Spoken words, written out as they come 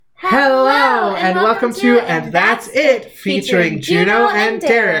Hello, and welcome to And That's It, featuring Juno and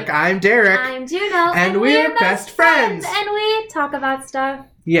Derek. I'm Derek. I'm Juno. And we're best friends. And we talk about stuff.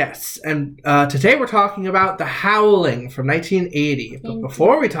 Yes, and today we're talking about The Howling from 1980. But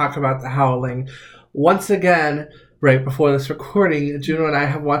before we talk about The Howling, once again, right before this recording, Juno and I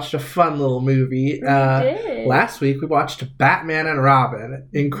have watched a fun little movie. We did. Last week we watched Batman and Robin.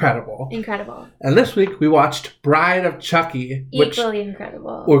 Incredible. And this week we watched Bride of Chucky. Equally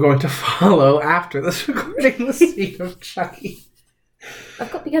incredible. We're going to follow after this recording the scene of Chucky. Of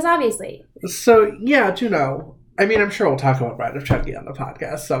course, because obviously. So, yeah, Juno, I mean, I'm sure we'll talk about Bride of Chucky on the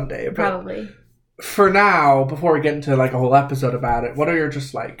podcast someday. But probably. For now, before we get into like a whole episode about it, what are your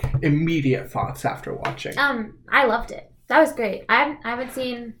just like immediate thoughts after watching? I loved it. That was great. I haven't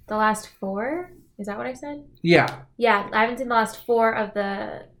seen the last 4. Is that what I said? Yeah. Yeah, I haven't seen the last 4 of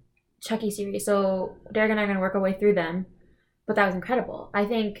the Chucky series, so Derek and I are going to work our way through them. But that was incredible. I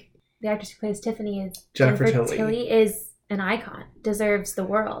think the actress who plays Tiffany is Jennifer Tilly is an icon. Deserves the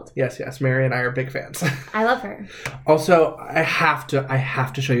world. Yes. Mary and I are big fans. I love her. Also, I have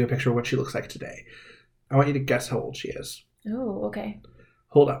to show you a picture of what she looks like today. I want you to guess how old she is. Oh, okay.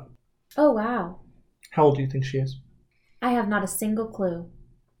 Hold up. Oh, wow. How old do you think she is? I have not a single clue.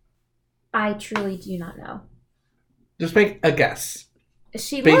 I truly do not know. Just make a guess.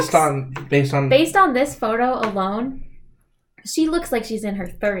 Based on this photo alone, she looks like she's in her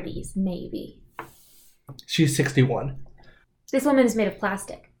 30s, maybe. She's 61. This woman is made of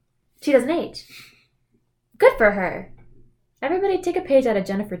plastic. She doesn't age. Good for her. Everybody take a page out of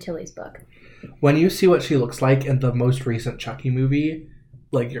Jennifer Tilly's book. When you see what she looks like in the most recent Chucky movie,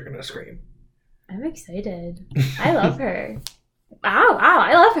 like, you're gonna scream. I'm excited. I love her. Wow,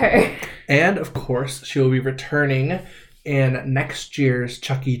 I love her. And, of course, she will be returning in next year's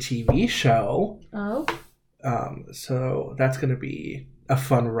Chucky TV show. Oh. So that's gonna be a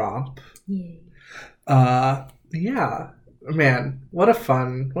fun romp. Yay. Yeah. Man, what a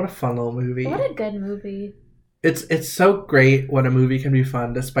fun little movie. What a good movie. It's so great when a movie can be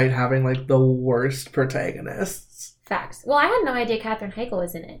fun despite having like the worst protagonists. Facts. Well, I had no idea Katherine Heigl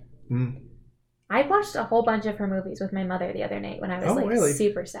was in it. Mm. I watched a whole bunch of her movies with my mother the other night when I was really?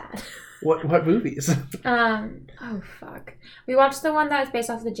 super sad. What movies? Oh fuck. We watched the one that was based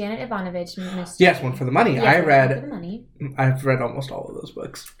off of the Janet Ivanovich mystery. Yes, One for the Money. Yes, One for the Money. I've read almost all of those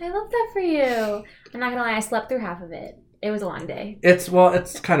books. I love that for you. I'm not gonna lie, I slept through half of it. It was a long day. It's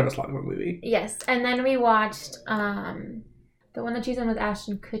kind of a slog of a movie. Yes, and then we watched the one that she's in with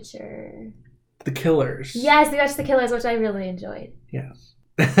Ashton Kutcher. The Killers. Yes, we watched The Killers, which I really enjoyed. Yes.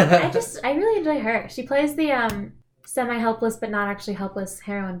 I really enjoy her. She plays the semi-helpless but not actually helpless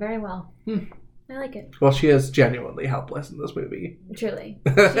heroine very well. I like it. Well, she is genuinely helpless in this movie. Truly.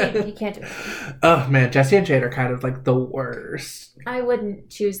 You can't do it. Oh, man. Jesse and Jade are kind of like the worst. I wouldn't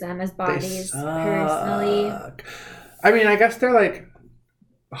choose them as bodies personally. I mean, I guess they're like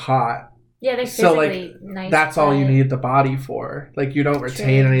hot. Yeah, they're physically nice. That's all you need the body for. Like, you don't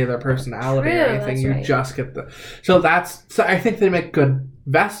retain any of their personality or anything. You just get the... So I think they make good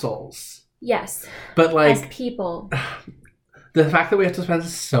vessels. Yes. But like... As people. The fact that we have to spend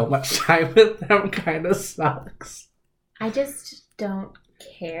so much time with them kind of sucks. I just don't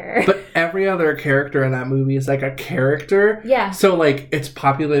care. But every other character in that movie is like a character. Yeah. So like, it's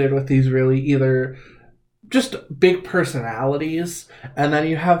populated with these really either... just big personalities, and then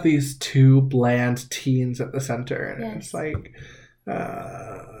you have these 2 bland teens at the center, and it's like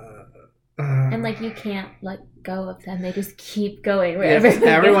and like you can't let go of them. They just keep going wherever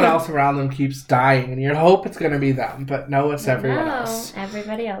everyone else around them keeps dying, and you hope it's going to be them, but no, it's everyone else.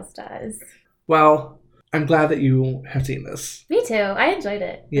 Everybody else does. Well, I'm glad that you have seen this. Me too. I enjoyed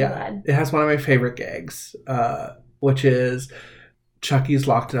it. Yeah, it has one of my favorite gags, which is Chucky's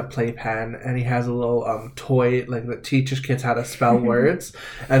locked in a playpen, and he has a little toy like that teaches kids how to spell words,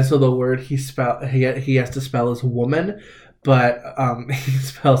 and so the word he has to spell is woman, but he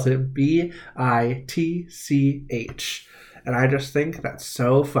spells it BITCH, and I just think that's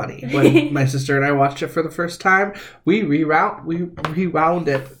so funny. When my sister and I watched it for the first time, we rewound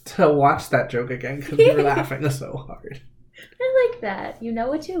it to watch that joke again because we were laughing so hard. I like that. You know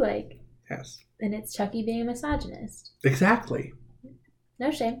what you like. Yes. And it's Chucky being a misogynist. Exactly. No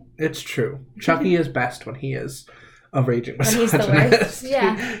shame. It's true. Chucky is best when he is a raging misogynist. When he's the worst.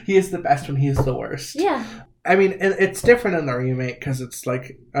 Yeah. He is the best when he's the worst. Yeah. I mean, it's different in the remake because it's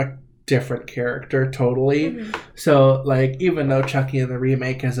like a different character totally. Mm-hmm. So, like, even though Chucky in the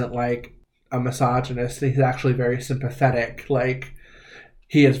remake isn't like a misogynist, he's actually very sympathetic. Like,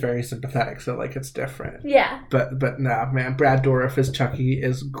 he is very sympathetic, so like it's different. Yeah. But no, man, Brad Dourif as Chucky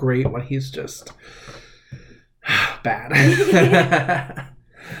is great when he's just bad.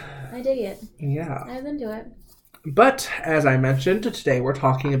 I dig it. Yeah. I was into it. But, as I mentioned, today we're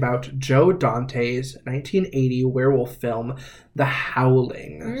talking about Joe Dante's 1980 werewolf film, The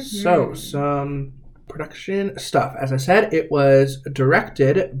Howling. Mm-hmm. So, some production stuff. As I said, it was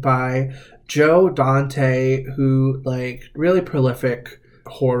directed by Joe Dante, who, really prolific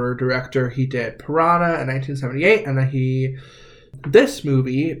horror director. He did Piranha in 1978, and then this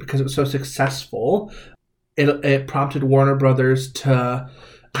movie, because it was so successful, it prompted Warner Brothers to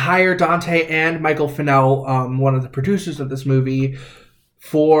hire Dante and Michael Fennell, one of the producers of this movie,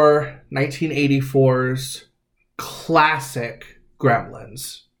 for 1984's classic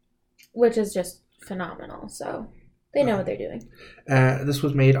Gremlins. Which is just phenomenal, so they know what they're doing. This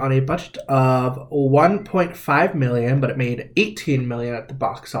was made on a budget of $1.5 million, but it made $18 million at the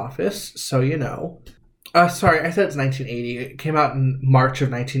box office, so you know. Sorry, I said it's 1980. It came out in March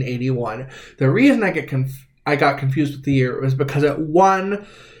of 1981. The reason I got confused with the year was because it won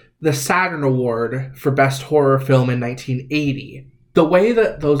the Saturn Award for Best Horror Film in 1980. The way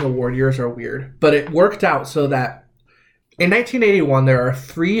that those award years are weird, but it worked out so that in 1981 there are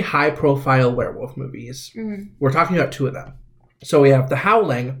 3 high-profile werewolf movies. Mm-hmm. We're talking about 2 of them. So we have The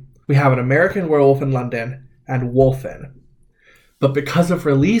Howling, we have An American Werewolf in London, and Wolfen. But because of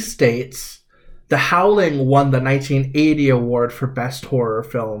release dates, The Howling won the 1980 award for Best Horror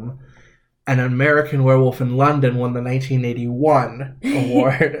Film, and An American Werewolf in London won the 1981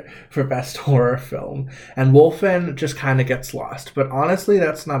 award for Best Horror Film. And Wolfen just kind of gets lost. But honestly,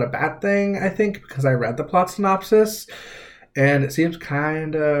 that's not a bad thing, I think, because I read the plot synopsis, and it seems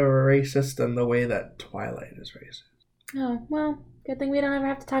kind of racist in the way that Twilight is racist. Oh, well, good thing we don't ever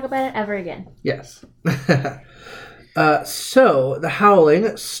have to talk about it ever again. Yes. So, The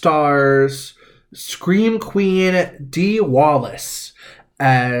Howling stars Scream Queen Dee Wallace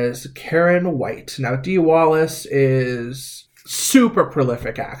as Karen White. Now, Dee Wallace is super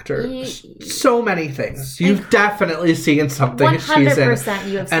prolific actor. So many things. You've definitely seen something she's in. 100%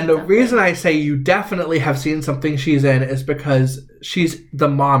 you have seen And the reason I say you definitely have seen something she's in is because she's the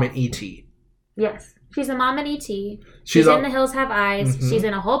mom in E.T. Yes. She's the mom in E.T. She's in The Hills Have Eyes. Mm-hmm. She's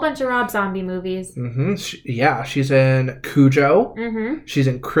in a whole bunch of Rob Zombie movies. Mm-hmm. She's in Cujo. Mm-hmm. She's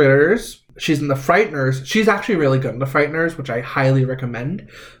in Critters. She's in The Frighteners. She's actually really good in The Frighteners, which I highly recommend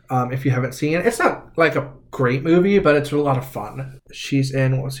if you haven't seen it. It's not like a great movie, but it's a lot of fun. She's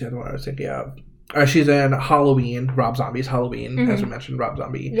in, what was the other one I was thinking of? She's in Halloween, Rob Zombie's Halloween, as we mentioned, Rob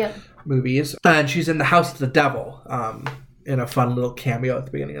Zombie movies. And she's in The House of the Devil in a fun little cameo at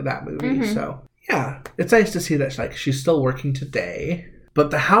the beginning of that movie. Mm-hmm. So, yeah, it's nice to see that she's still working today.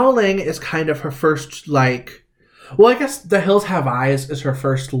 But The Howling is kind of her first, well, I guess The Hills Have Eyes is her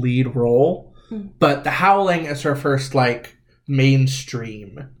first lead role, but The Howling is her first,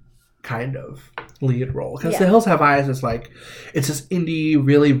 mainstream kind of lead role. Because The Hills Have Eyes is, it's this indie,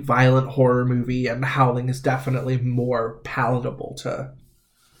 really violent horror movie, and The Howling is definitely more palatable to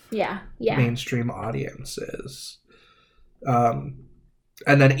mainstream audiences.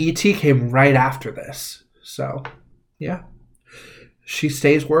 And then E.T. came right after this. So, yeah. She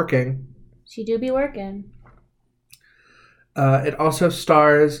stays working. She do be working. It also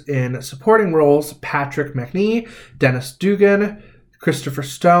stars in supporting roles Patrick Macnee, Dennis Dugan, Christopher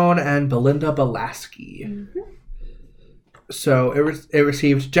Stone, and Belinda Balaski. Mm-hmm. So it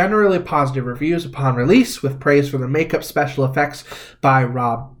received generally positive reviews upon release, with praise for the makeup special effects by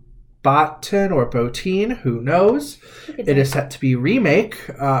Rob Bottin or Bottin, who knows. It is set to be remade.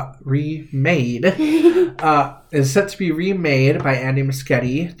 Is set to be remade by Andy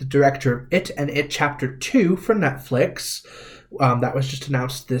Muschietti, the director of It and It Chapter 2 for Netflix. That was just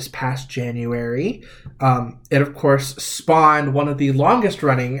announced this past January. It, of course, spawned one of the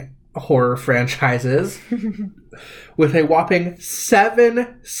longest-running horror franchises with a whopping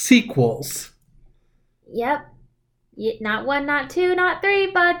 7 sequels. Yep. Not 1, not 2, not 3,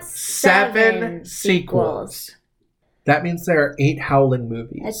 but 7 sequels. That means there are 8 Howling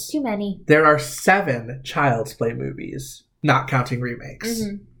movies. That's too many. There are 7 Child's Play movies, not counting remakes.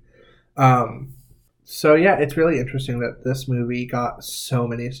 Mm-hmm. So yeah, it's really interesting that this movie got so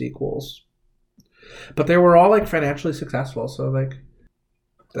many sequels. But they were all financially successful, so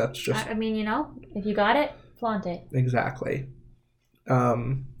that's just... I mean, if you got it, flaunt it. Exactly.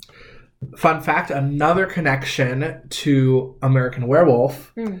 Fun fact, another connection to American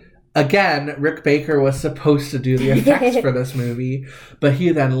Werewolf. Again, Rick Baker was supposed to do the effects for this movie, but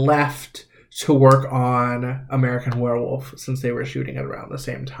he then left to work on American Werewolf since they were shooting it around the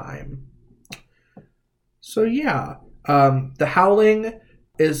same time. So yeah, The Howling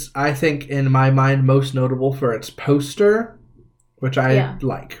is, I think, in my mind, most notable for its poster, which I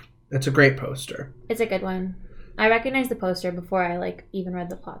like. It's a great poster. It's a good one. I recognized the poster before I like even read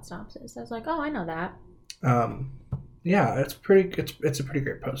the plot synopsis. I was like, oh, I know that. Yeah, it's a pretty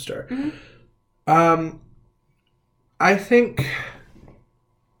great poster. Mm-hmm. I think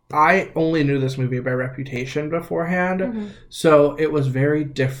I only knew this movie by reputation beforehand, so it was very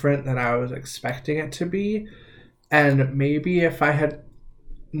different than I was expecting it to be. And maybe if I had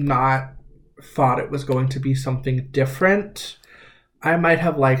not thought it was going to be something different, I might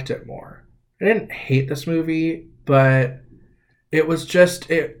have liked it more. I didn't hate this movie, but it was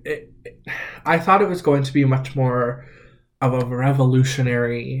just I thought it was going to be much more of a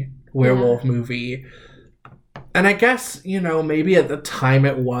revolutionary werewolf movie. And I guess, maybe at the time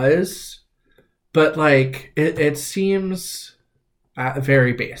it was, but like it seems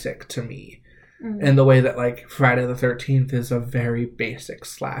very basic to me. In the way that like Friday the 13th is a very basic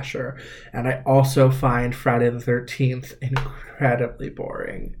slasher. And I also find Friday the 13th incredibly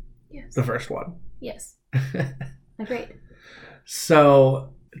boring. Yes. The first one. Yes. Agreed.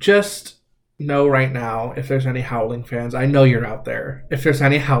 So just know right now, if there's any Howling fans, I know you're out there. If there's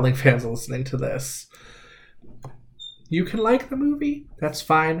any Howling fans listening to this, you can like the movie. That's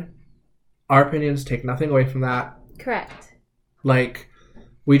fine. Our opinions take nothing away from that. Correct. Like,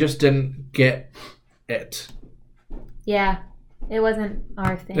 we just didn't get it. Yeah. It wasn't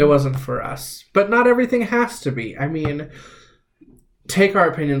our thing. It wasn't for us. But not everything has to be. I mean, take our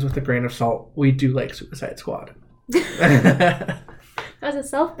opinions with a grain of salt. We do like Suicide Squad. That was a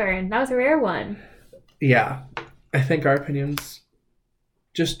self-burn. That was a rare one. Yeah. I think our opinions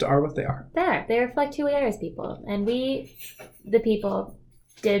just are what they are. They reflect who we are as people. And we, the people,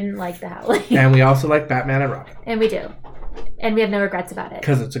 didn't like The Howling. And we also like Batman and Robin. And we do. And we have no regrets about it.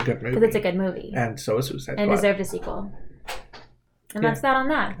 Because it's a good movie. Because it's a good movie. And so is Suicide Squad. And deserved a sequel. And that's that on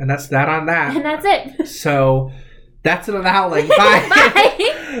that. And that's that on that. And that's it. So, that's it on The Howling.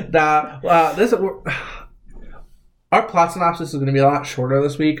 Bye. Bye. Our plot synopsis is going to be a lot shorter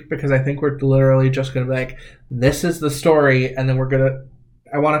this week because I think we're literally just going to be like, this is the story, and then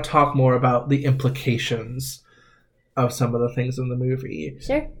I want to talk more about the implications of some of the things in the movie.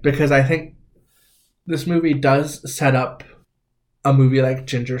 Sure. Because I think this movie does set up a movie like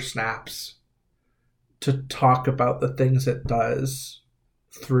Ginger Snaps to talk about the things it does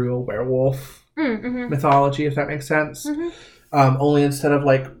through a werewolf mythology, if that makes sense. Only instead of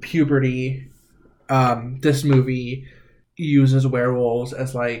like puberty, this movie uses werewolves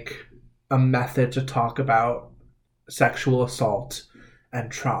as like a method to talk about sexual assault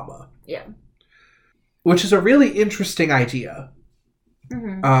and trauma. Yeah. Which is a really interesting idea.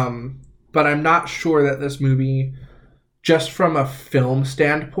 But I'm not sure that this movie, just from a film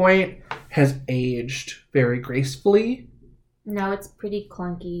standpoint, has aged very gracefully. No, it's pretty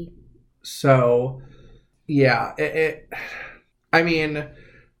clunky. So, yeah. I mean,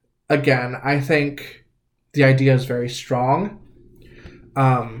 again, I think the idea is very strong.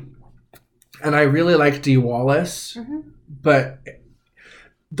 And I really like Dee Wallace. But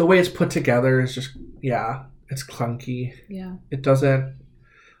the way it's put together is just, it's clunky. Yeah. It doesn't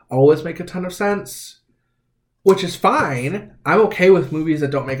always make a ton of sense, which is fine. I'm okay with movies that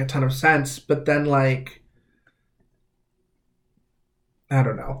don't make a ton of sense, but then, like, I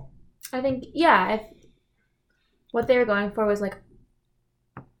don't know. I think, if what they were going for was, like,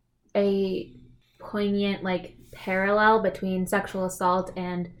 a poignant, like, parallel between sexual assault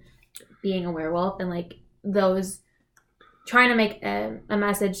and being a werewolf, and, like, those trying to make a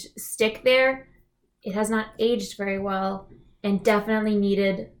message stick there, it has not aged very well and definitely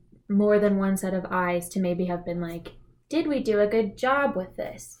needed more than one set of eyes to maybe have been like, did we do a good job with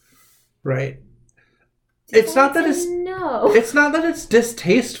this? Right. It's not that it's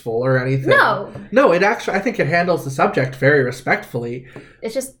distasteful or anything. No, it actually, I think it handles the subject very respectfully.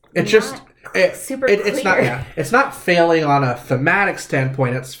 It's just super clear. It's not failing on a thematic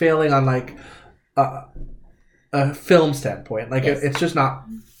standpoint. It's failing on like a film standpoint. Like it's just not.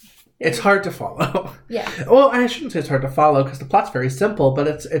 It's hard to follow. Yeah. Well, I shouldn't say it's hard to follow because the plot's very simple, but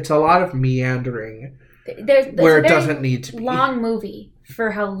it's a lot of meandering where it doesn't need to be. Long movie for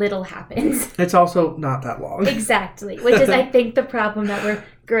how little happens. It's also not that long. Exactly, which is I think the problem that we're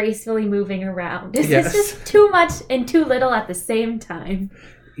gracefully moving around. It's just too much and too little at the same time.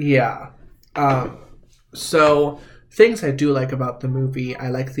 Yeah. So things I do like about the movie, I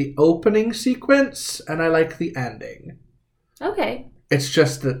like the opening sequence and I like the ending. Okay. It's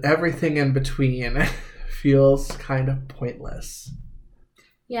just that everything in between feels kind of pointless.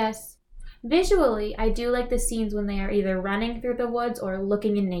 Yes. Visually, I do like the scenes when they are either running through the woods or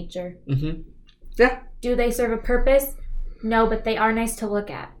looking in nature. Yeah. Do they serve a purpose? No, but they are nice to look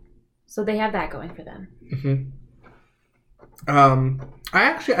at. So they have that going for them.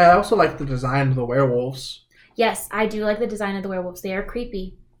 I also like the design of the werewolves. Yes, I do like the design of the werewolves. They are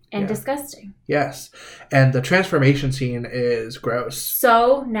creepy and disgusting. Yes. And the transformation scene is gross.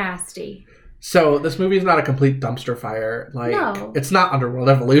 So nasty. So this movie is not a complete dumpster fire. Like, No. It's not Underworld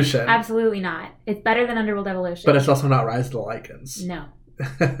Evolution. Absolutely not. It's better than Underworld Evolution. But it's also not Rise of the Lycans. No.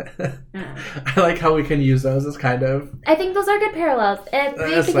 I like how we can use those as kind of... I think those are good parallels.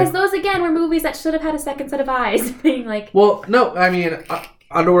 Because those, again, were movies that should have had a second set of eyes. Being like... Well, no, I mean,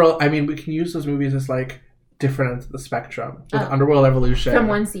 Underworld... I mean, we can use those movies as, like, different ends of the spectrum. With Underworld Evolution... From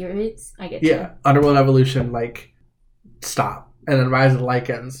one series, I get you. Yeah. Underworld Evolution, like, stop. And then Rise of the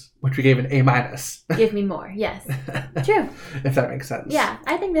Lycans, which we gave an A-. Give me more, yes. True. If that makes sense. Yeah,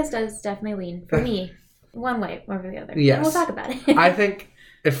 I think this does definitely lean, for me, one way over the other. Yes. And we'll talk about it. I think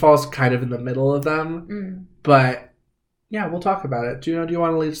it falls kind of in the middle of them. But, yeah, we'll talk about it. Do you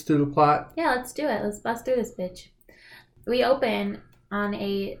want to lead us through the plot? Yeah, let's do it. Let's bust through this bitch. We open on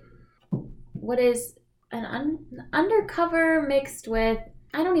what is an undercover mixed with...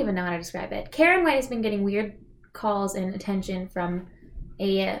 I don't even know how to describe it. Karen White has been getting weird calls and attention from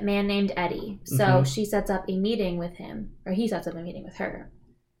a man named Eddie. So she sets up a meeting with him, or he sets up a meeting with her.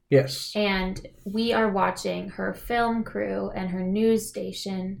 Yes. And we are watching her film crew and her news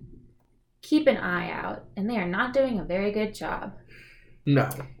station keep an eye out, and they are not doing a very good job. No.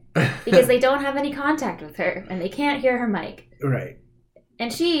 Because they don't have any contact with her, and they can't hear her mic. Right.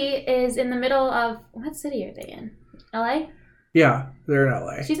 And she is in the middle of... What city are they in? LA? Yeah, they're in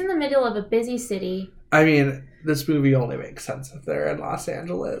LA. She's in the middle of a busy city. I mean, this movie only makes sense if they're in Los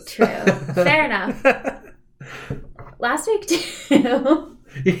Angeles. True. Fair enough. Last week, too.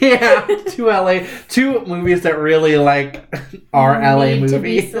 Yeah, two movies that really, like, are LA movies. To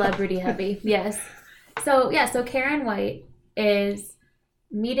be celebrity heavy, yes. So Karen White is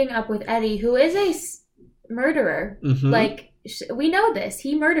meeting up with Eddie, who is a murderer. Like, we know this.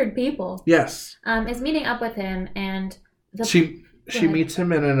 He murdered people. Yes. Is meeting up with him, and... She meets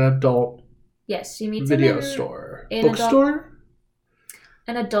him in an adult... Yes, she meets video him in store. Bookstore?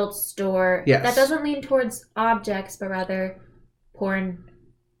 An adult store. Yes. That doesn't lean towards objects, but rather porn.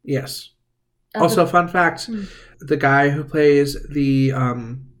 Yes. Also, fun fact, the guy who plays the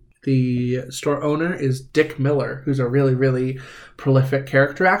store owner is Dick Miller, who's a really, really prolific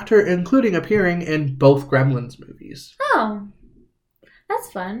character actor, including appearing in both Gremlins movies. Oh.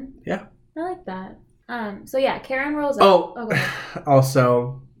 That's fun. Yeah. I like that. Karen rolls up.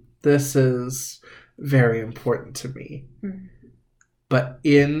 Also, this is very important to me. But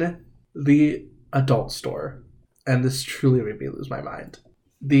in the adult store, and this truly made me lose my mind,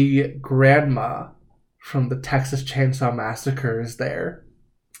 the grandma from the Texas Chainsaw Massacre is there.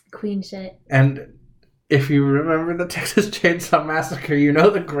 Queen shit. And if you remember the Texas Chainsaw Massacre, you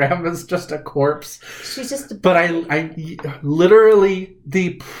know the grandma's just a corpse. She's just a... But I literally,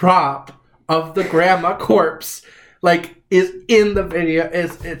 the prop of the grandma corpse, like, is in the video.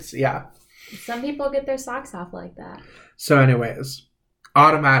 It's yeah. Some people get their socks off like that. So anyways,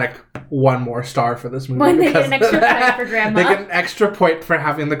 automatic 1 more star for this movie. When they get an extra point for grandma. They get an extra point for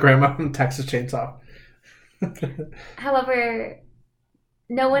having the grandma from Texas Chainsaw. However,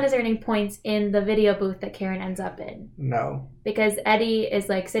 no one is earning points in the video booth that Karen ends up in. No. Because Eddie is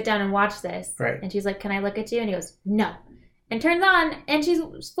like, sit down and watch this. Right. And she's like, can I look at you? And he goes, no. And turns on, and she's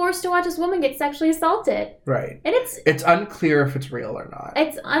forced to watch this woman get sexually assaulted. Right. And it's unclear if it's real or not.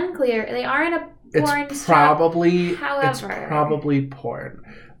 It's unclear. They are in a porn It's probably shop. However, it's probably porn,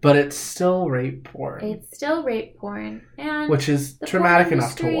 but it's still rape porn. It's still rape porn, and which is traumatic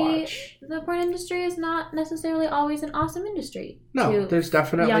enough to watch. The porn industry is not necessarily always an awesome industry. No, there's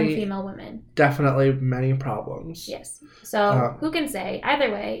definitely young female women. Definitely many problems. Yes. So who can say? Either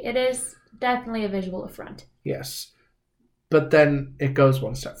way, it is definitely a visual affront. Yes. But then it goes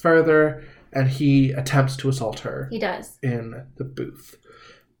one step further, and he attempts to assault her. He does. In the booth.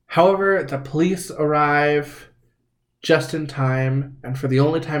 However, the police arrive just in time, and for the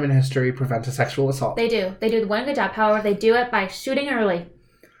only time in history, prevent a sexual assault. They do. They do one good job. However, they do it by shooting early,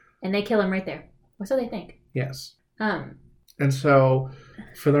 and they kill him right there. Or so they think. Yes. And so,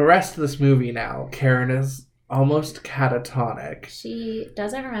 for the rest of this movie now, Karen is almost catatonic. She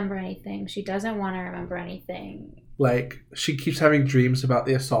doesn't remember anything. She doesn't want to remember anything. Like, she keeps having dreams about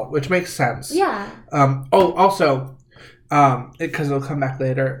the assault, which makes sense. Yeah. Also, because it'll come back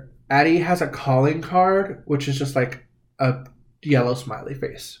later, Addie has a calling card, which is just like a yellow smiley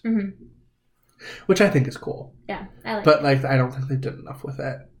face. Mm-hmm. Which I think is cool. Yeah, I like it. But, like, I don't think they did enough with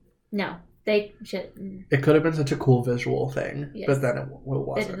it. No, they should. It could have been such a cool visual thing, yes. But then it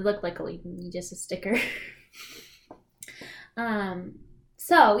wasn't. It looked like just a sticker.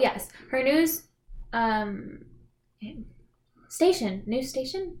 So, yes, her news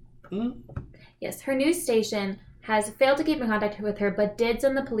station. Yes, her news station has failed to keep in contact with her, but did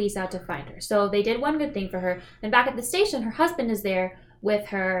send the police out to find her. So they did one good thing for her. And back at the station, her husband is there with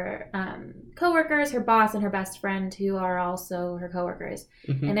her coworkers, her boss, and her best friend, who are also her coworkers.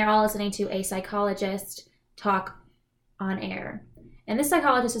 Mm-hmm. And they're all listening to a psychologist talk on air. And this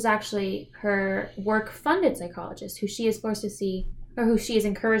psychologist is actually her work-funded psychologist, who she is forced to see, or who she is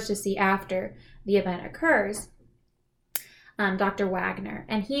encouraged to see after the event occurs, Dr. Wagner.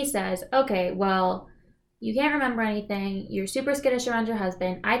 And he says, okay, well, you can't remember anything. You're super skittish around your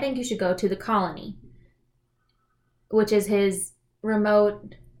husband. I think you should go to the Colony, which is his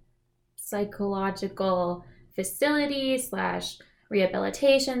remote psychological facility /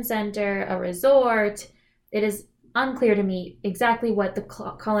 rehabilitation center, a resort. It is unclear to me exactly what the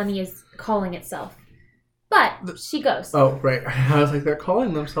Colony is calling itself. But she goes. Oh, right. I was like, they're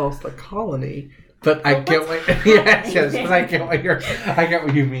calling themselves the Colony. But I get what yes, but I get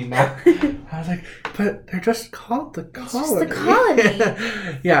what you mean now. I was like, but they're just called the Colony. It's just the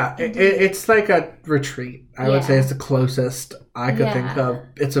Colony. Yeah, it's like a retreat. I would say it's the closest I could think of.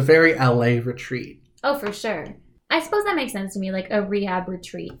 It's a very LA retreat. Oh, for sure. I suppose that makes sense to me, like a rehab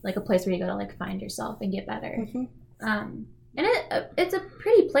retreat, like a place where you go to like find yourself and get better. Mm-hmm. And it's a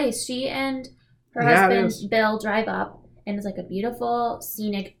pretty place. She and her husband Bill drive up. And it's like a beautiful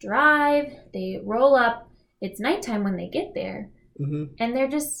scenic drive. They roll up. It's nighttime when they get there. Mm-hmm. And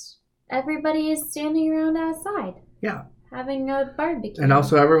everybody is standing around outside. Yeah. Having a barbecue. And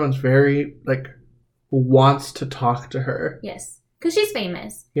also everyone's very, wants to talk to her. Yes. Because she's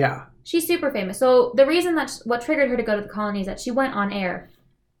famous. Yeah. She's super famous. So the reason what triggered her to go to the Colony is that she went on air.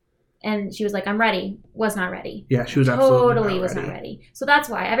 And she was like, I'm ready. Was not ready. Yeah, she was absolutely totally was not ready. So that's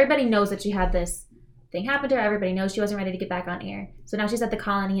why. Everybody knows that she had this thing happened to her. Everybody knows she wasn't ready to get back on air. So now she's at the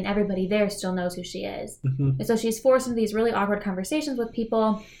Colony and everybody there still knows who she is. Mm-hmm. And so she's forced into these really awkward conversations with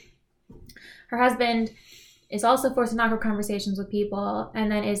people. Her husband is also forced into awkward conversations with people and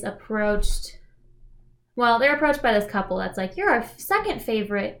then is approached. Well, they're approached by this couple that's like, you're our second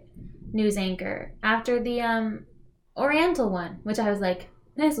favorite news anchor after the Oriental one, which I was like,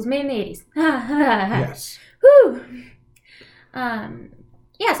 this was made in the 80s. Yes. Woo!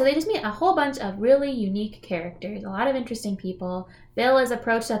 Yeah, so they just meet a whole bunch of really unique characters, a lot of interesting people. Bill is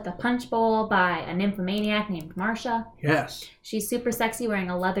approached at the Punch Bowl by a nymphomaniac named Marcia. Yes. She's super sexy,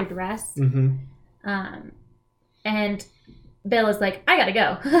 wearing a leather dress. Mm-hmm. And Bill is like, I gotta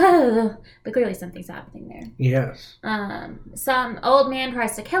go. But clearly something's happening there. Yes. Some old man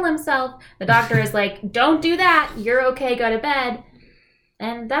tries to kill himself. The doctor is like, don't do that. You're okay, go to bed.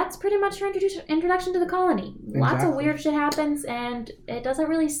 And that's pretty much her introduction to the Colony. Lots of weird shit happens, and it doesn't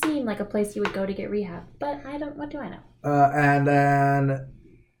really seem like a place you would go to get rehab. But what do I know? And then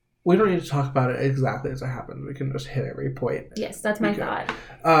we don't need to talk about it exactly as it happened. We can just hit every point. Yes, that's my thought.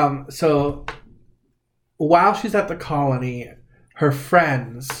 So while she's at the Colony, her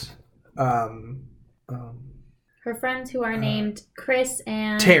friends... her friends who are named Chris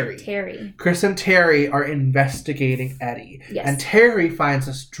and Terry. Chris and Terry are investigating Eddie. Yes. And Terry finds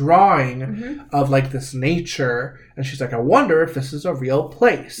this drawing of this nature. And she's like, I wonder if this is a real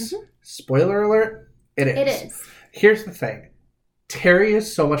place. Mm-hmm. Spoiler alert, it is. It is. Here's the thing. Terry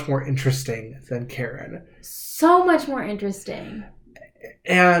is so much more interesting than Karen. So much more interesting.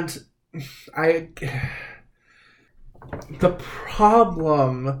 And the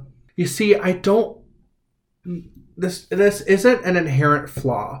problem, you see, This isn't an inherent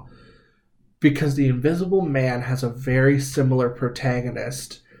flaw because the Invisible Man has a very similar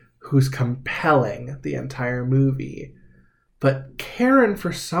protagonist who's compelling the entire movie. But Karen,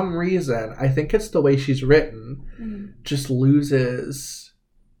 for some reason, I think it's the way she's written, just loses.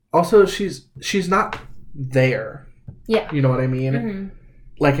 Also, she's not there. Yeah. You know what I mean? Mm-hmm.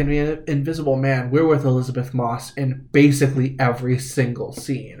 Like in The Invisible Man, we're with Elizabeth Moss in basically every single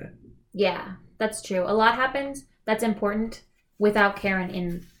scene. Yeah, that's true. A lot happens that's important without Karen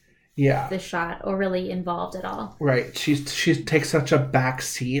in the shot or really involved at all. Right. She takes such a back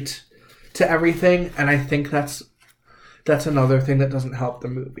seat to everything, and I think that's another thing that doesn't help the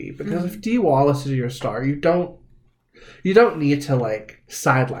movie. Because if Dee Wallace is your star, you don't need to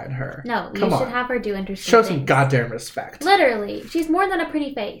sideline her. No, you should have her do interesting Show things. some goddamn respect. Literally. She's more than a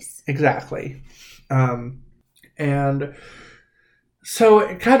pretty face. Exactly. And so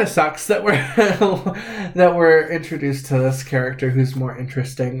it kind of sucks that we're introduced to this character who's more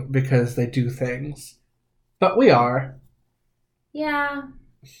interesting because they do things. But we are. Yeah.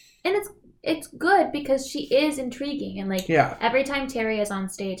 And it's good because she is intriguing. And, like, Yeah. every time Terry is on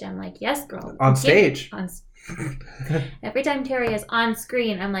stage, I'm like, yes, girl. On stage. Every time Terry is on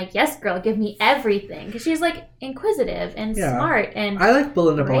screen, I'm like, yes, girl, give me everything. Because she's, like, inquisitive and smart. And I like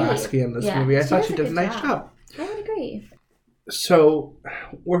Belinda brave. Pulaski in this Yeah, movie. I she thought does she a did a good nice job. I would agree. So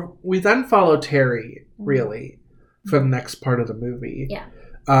we then follow Terry, really, for the next part of the movie. Yeah.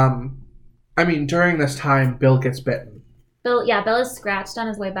 I mean, during this time, Bill gets bitten. Bill is scratched on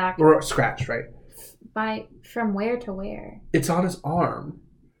his way back. Or scratched, right? From where to where? It's on his arm.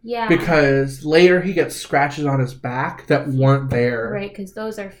 Yeah. Because later he gets scratches on his back that weren't there. Right, because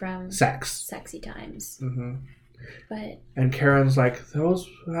those are from sexy times. Mm-hmm. But and Karen's like,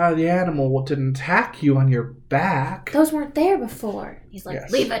 the animal didn't attack you on your back. Those weren't there before. He's like,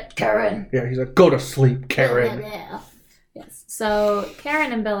 yes. Leave it, Karen. Yeah, he's like, go to sleep, Karen. Yes. So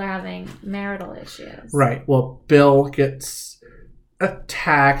Karen and Bill are having marital issues. Right. Well, Bill gets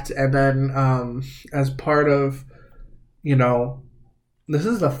attacked, and then as part of, this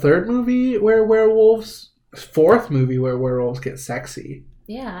is the fourth movie where werewolves get sexy.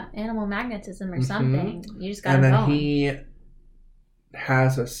 Yeah, animal magnetism or something. You just got and then going. he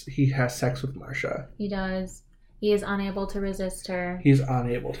has sex with Marcia. He does. He is unable to resist her.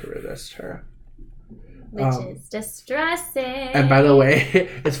 Which is distressing. And by the way,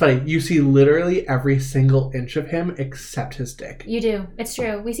 it's funny. You see literally every single inch of him except his dick. You do. It's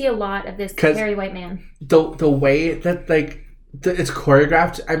true. We see a lot of this hairy white man. The way that, like, it's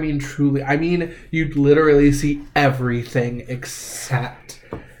choreographed, I mean, truly. I mean, you literally see everything except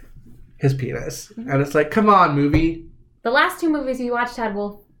his penis. Mm-hmm. And it's like, come on, movie. The last two movies we watched had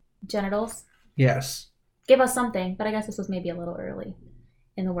wolf genitals. Yes. Give us something. But I guess this was maybe a little early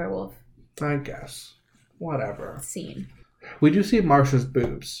in the werewolf. I guess. Whatever. Scene. We do see Marcia's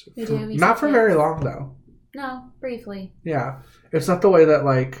boobs. We do. Not for very long, though. No, briefly. Yeah. It's not the way that,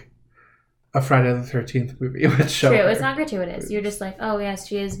 like, a Friday the 13th movie would show. True. It's not gratuitous. You're just like, oh, yes,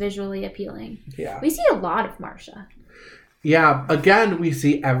 she is visually appealing. Yeah. We see a lot of Marcia. Yeah. Again, we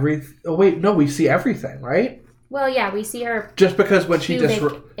see we see everything, right? Well, yeah, we see her just because when she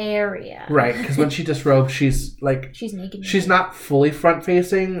area. Right, because when she disrobes, she's naked. She's not fully front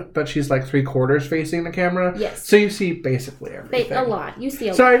facing, but she's like 3/4 facing the camera. Yes. So you see basically everything. A lot. You see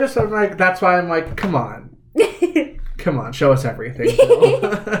a lot. So I'm like, that's why I'm like, come on. Come on, show us everything,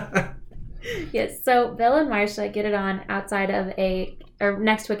 Bill. Yes, so Bill and Marcia get it on outside of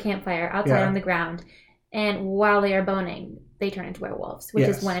next to a campfire, outside on the ground. And while they are boning, they turn into werewolves, which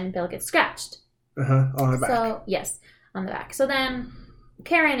is when Bill gets scratched. On the back. So, yes, on the back. So then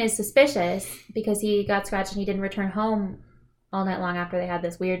Karen is suspicious because he got scratched and he didn't return home all night long after they had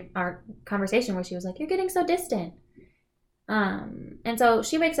this weird conversation where she was like, you're getting so distant. And so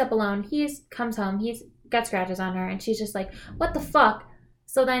she wakes up alone. He comes home. He's got scratches on her and she's just like, what the fuck?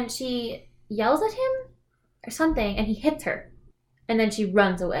 So then she yells at him or something and he hits her. And then she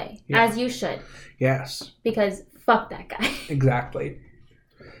runs away, as you should. Yes. Because fuck that guy. Exactly.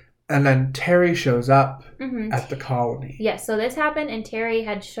 And then Terry shows up at the colony. Yes, so this happened and Terry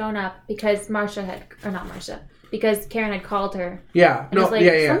had shown up because because Karen had called her. Yeah. And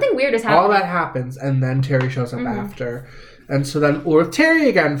something weird is happening. All that happens and then Terry shows up after. And so then we're with Terry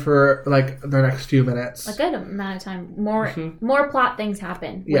again for like the next few minutes. A good amount of time. More plot things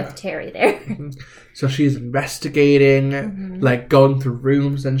happen with Terry there. So she's investigating, like going through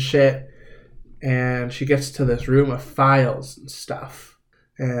rooms and shit. And she gets to this room of files and stuff.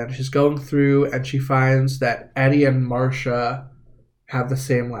 And she's going through and she finds that Eddie and Marcia have the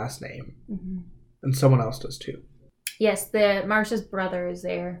same last name. And someone else does too. Yes, Marcia's brother is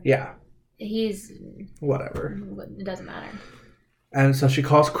there. Yeah. He's... whatever. It doesn't matter. And so she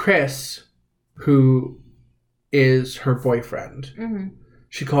calls Chris, who is her boyfriend.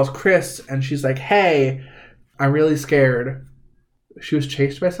 She calls Chris and she's like, hey, I'm really scared. She was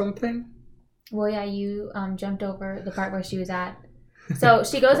chased by something? Well, yeah, you jumped over the part where she was at. So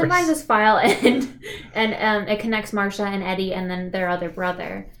she goes and finds this file and it connects Marcia and Eddie and then their other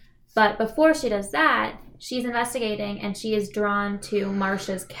brother. But before she does that, she's investigating and she is drawn to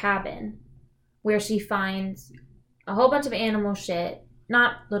Marcia's cabin where she finds a whole bunch of animal shit.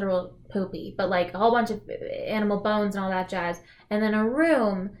 Not literal poopy, but like a whole bunch of animal bones and all that jazz. And then a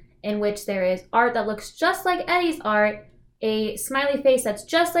room in which there is art that looks just like Eddie's art, a smiley face that's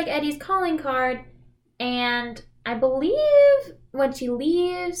just like Eddie's calling card, and I believe when she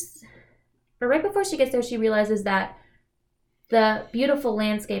leaves, or right before she gets there, she realizes that the beautiful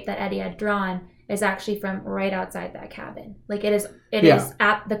landscape that Eddie had drawn is actually from right outside that cabin. Like it is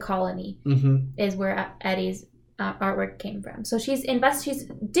at the colony is where Eddie's artwork came from. So she's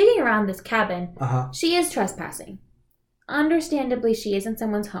digging around this cabin. She is trespassing. Understandably, she is in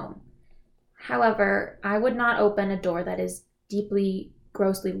someone's home. However, I would not open a door that is deeply,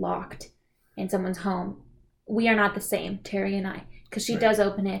 grossly locked in someone's home. We are not the same, Terry and I. Because she does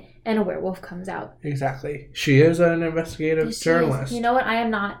open it and a werewolf comes out. Exactly. She is an investigative journalist. You know what? I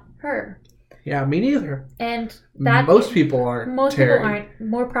am not her. Yeah, me neither. And that most people aren't. Terry, people aren't.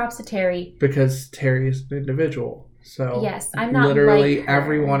 More props to Terry. Because Terry is an individual. So yes, I'm not literally like her.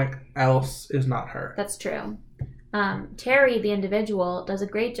 Everyone else is not her. That's true. Terry, the individual, does a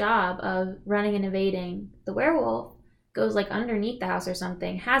great job of running and evading. The werewolf goes like underneath the house or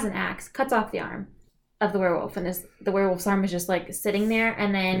something, has an axe, cuts off the arm of the werewolf, and the werewolf's arm is just like sitting there,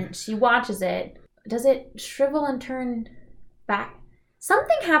 and then she watches it. Does it shrivel and turn back?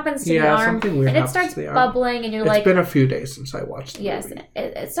 Something happens to the arm, something weird and it starts bubbling, and you're like... It's been a few days since I watched the movie.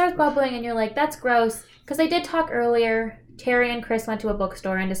 It starts bubbling, and you're like, that's gross. Because they did talk earlier, Terry and Chris went to a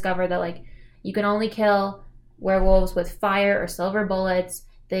bookstore and discovered that, like, you can only kill werewolves with fire or silver bullets.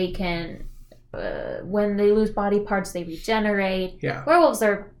 They can... when they lose body parts, they regenerate. Yeah. Werewolves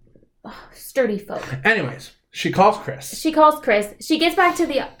are sturdy folk. Anyways, she calls Chris. She gets back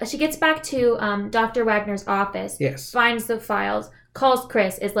to Dr. Wagner's office. Yes. Finds the files. Calls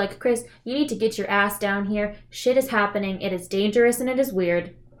Chris. Is like, Chris, you need to get your ass down here. Shit is happening. It is dangerous and it is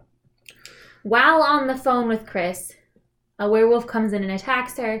weird. While on the phone with Chris, a werewolf comes in and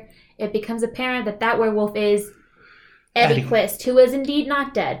attacks her. It becomes apparent that werewolf is Eddie Quist, who is indeed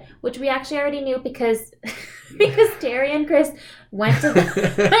not dead, which we actually already knew because Terry and Chris went to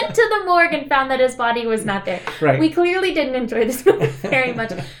the morgue and found that his body was not there. Right. We clearly didn't enjoy this movie very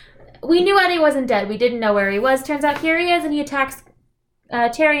much. We knew Eddie wasn't dead. We didn't know where he was. Turns out here he is, and he attacks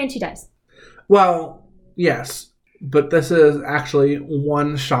Terry, and she dies. Well, yes, but this is actually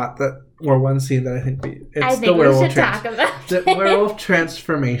one scene that I think we should talk about. The werewolf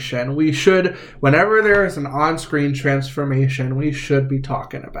transformation. We should, whenever there is an on-screen transformation, we should be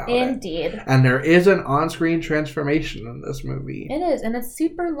talking about it. Indeed. And there is an on-screen transformation in this movie. It is, and it's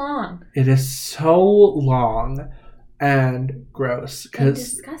super long. It is so long and gross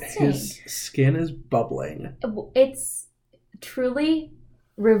because his skin is bubbling. It's truly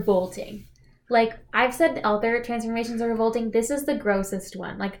revolting. Like, I've said other transformations are revolting. This is the grossest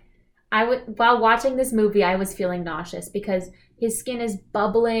one. Like, while watching this movie, I was feeling nauseous because his skin is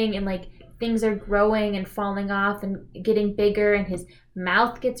bubbling and like things are growing and falling off and getting bigger, and his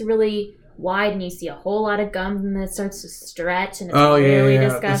mouth gets really wide and you see a whole lot of gums and then it starts to stretch and it's really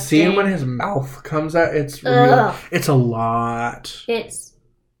disgusting. The scene when his mouth comes out, it's a lot. It's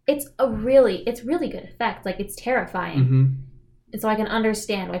really good effect. Like, it's terrifying. Mm-hmm. And so I can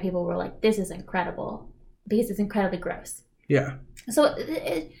understand why people were like, this is incredible, because it's incredibly gross. Yeah. So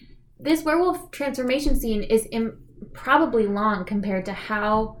this werewolf transformation scene is probably long compared to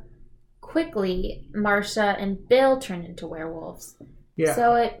how quickly Marsha and Bill turned into werewolves. Yeah.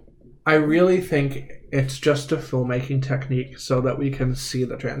 So I really think it's just a filmmaking technique so that we can see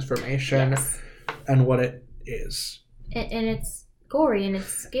the transformation and what it is. And it's gory and it's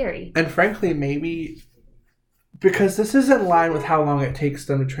scary. And frankly, maybe because this is in line with how long it takes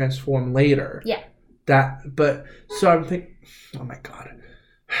them to transform later. Yeah. So I'm thinking, oh my God.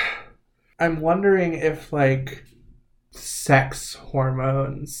 I'm wondering if, like, sex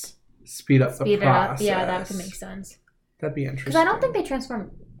hormones speed up the process. Yeah, that could make sense. That'd be interesting. Because I don't think they transform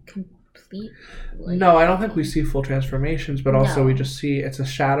completely. No, I don't think we see full transformations, but also we just see it's a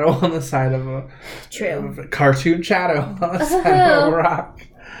shadow on the side of a cartoon shadow on the side of a rock.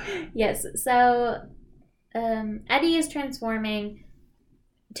 Yes, so Eddie is transforming.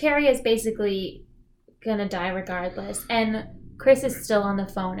 Terry is basically gonna die regardless, and Chris is still on the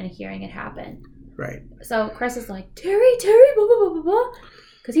phone and hearing it happen. Right. So Chris is like, Terry, blah, blah, blah, blah, blah.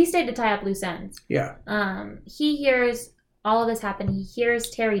 Because he stayed to tie up loose ends. Yeah. He hears all of this happen. He hears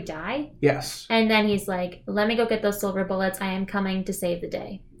Terry die. Yes. And then he's like, let me go get those silver bullets. I am coming to save the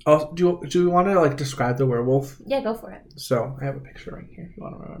day. Oh, do we want to, like, describe the werewolf? Yeah, go for it. So, I have a picture right here if you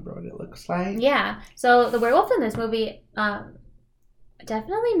want to remember what it looks like. Yeah. So, the werewolf in this movie,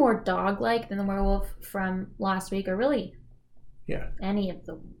 definitely more dog-like than the werewolf from last week, or really any of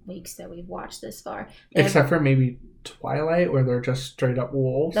the weeks that we've watched this far. Except for maybe Twilight, where they're just straight up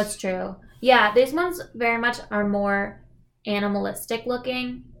wolves. That's true. Yeah, these ones very much are more animalistic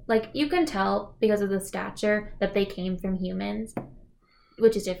looking. Like, you can tell because of the stature that they came from humans,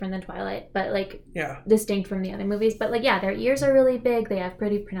 which is different than Twilight, but like distinct from the other movies. But like, their ears are really big. They have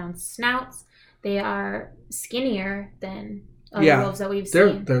pretty pronounced snouts. They are skinnier than other wolves that we've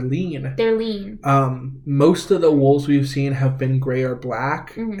seen. They're lean. They're lean. Most of the wolves we've seen have been gray or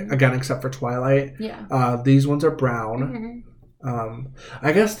black. Mm-hmm. Again, except for Twilight. Yeah. These ones are brown. Mm-hmm.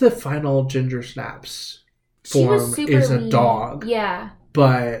 I guess the final Ginger Snaps form is a dog. Yeah.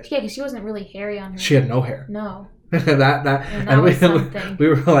 But Yeah, because she wasn't really hairy on her. she had no hair. No. and was something. we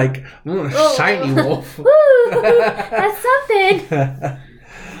were like, shiny wolf. Woo! That's something.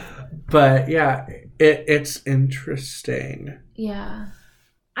 But yeah, it's interesting. Yeah.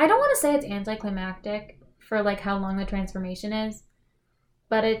 I don't want to say it's anticlimactic for like how long the transformation is,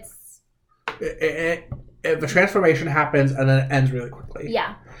 but it's... The transformation happens and then it ends really quickly.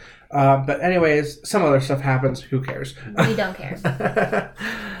 Yeah. But anyways, some other stuff happens. Who cares? We don't care.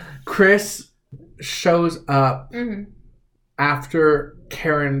 Chris shows up Mm-hmm. after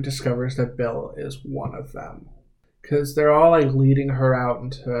Karen discovers that Bill is one of them. Because they're all like leading her out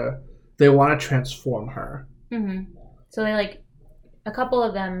into... They want to transform her. Mm-hmm. So they like... A couple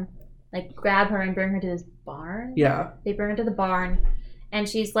of them like grab her and bring her to this barn. Yeah. They bring her to the barn. And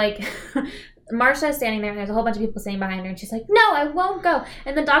she's like... Marcia is standing there and there's a whole bunch of people standing behind her and she's like, no, I won't go.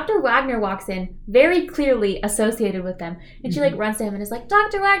 And then Dr. Wagner walks in, very clearly associated with them. And she like runs to him and is like,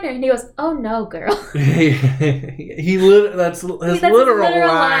 Dr. Wagner. And he goes, oh no, girl. That's his literal line.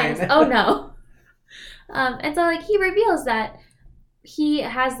 lines. Oh no. And so like he reveals that he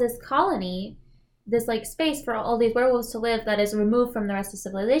has this colony, this like space for all these werewolves to live that is removed from the rest of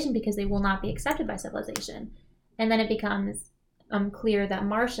civilization because they will not be accepted by civilization. And then it becomes clear that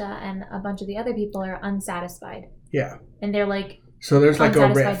Marcia and a bunch of the other people are unsatisfied. Yeah. And they're like... So there's like a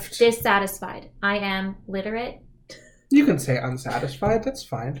rift. Dissatisfied. I am literate. You can say unsatisfied. That's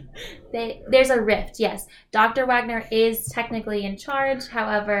fine. There's a rift, yes. Dr. Wagner is technically in charge.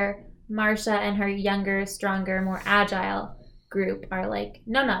 However, Marcia and her younger, stronger, more agile group are like,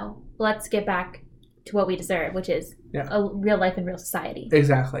 no, let's get back to what we deserve, which is a real life and real society.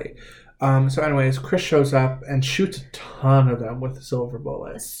 Exactly. So anyways, Chris shows up and shoots a ton of them with silver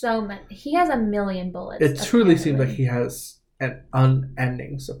bullets. So many. He has 1 million bullets. It truly seems like he has an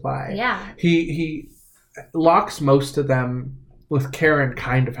unending supply. Yeah. He locks most of them with Karen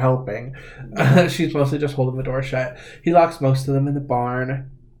kind of helping. She's mostly just holding the door shut. He locks most of them in the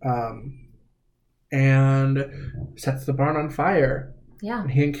barn and sets the barn on fire. Yeah.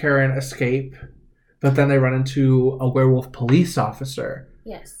 He and Karen escape, but then they run into a werewolf police officer.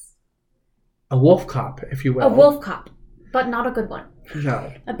 Yes. A wolf cop, if you will. A wolf cop, but not a good one.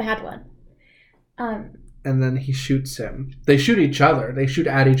 No. A bad one. And then he shoots him. They shoot each other. They shoot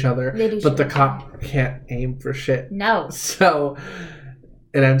at each other. But the cop can't aim for shit. No. So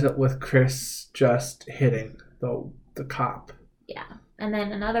it ends up with Chris just hitting the cop. Yeah. And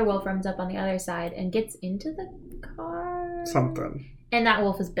then another wolf runs up on the other side and gets into the car. Something. And that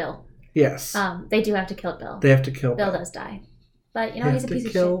wolf is Bill. Yes. They do have to kill Bill. They have to kill Bill. Bill does die. But, you know, he's a piece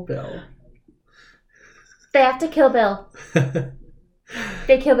of shit. Kill Bill. They have to kill Bill.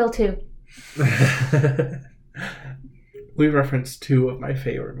 They kill Bill too. We referenced 2 of my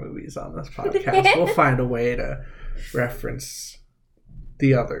favorite movies on this podcast. We'll find a way to reference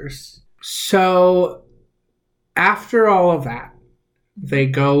the others. So after all of that, they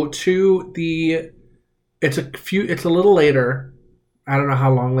go to it's a little later. I don't know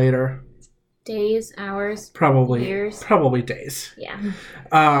how long later. Days, hours, probably years. Probably days. Yeah.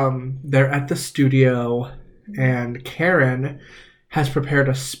 They're at the studio and Karen has prepared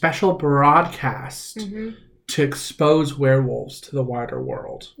a special broadcast to expose werewolves to the wider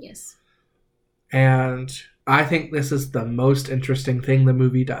world. Yes. And I think this is the most interesting thing the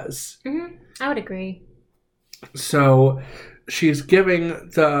movie does. Mm-hmm. I would agree. So she's giving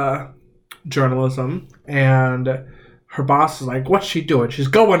the journalism and her boss is like, what's she doing? She's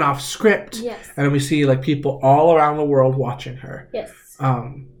going off script. Yes. And then we see like people all around the world watching her. Yes.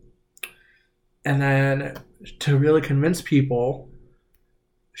 And then to really convince people,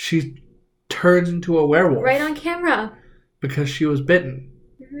 she turns into a werewolf. Right on camera. Because she was bitten.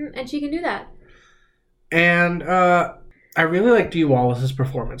 Mm-hmm. And she can do that. And I really like Dee Wallace's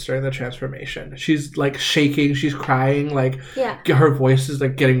performance during the transformation. She's like shaking, she's crying, like her voice is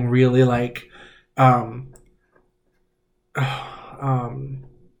like getting really like I don't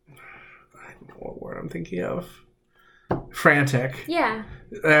know what word I'm thinking of. Frantic. Yeah.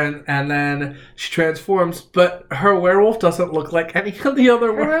 And then she transforms, but her werewolf doesn't look like any of the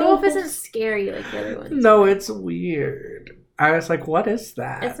other werewolves. Her werewolf isn't scary like the other ones. No, it's weird. I was like, what is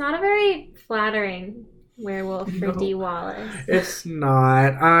that? It's not a very flattering werewolf for Dee Wallace. It's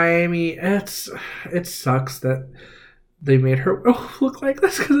not. I mean, it sucks that they made her look like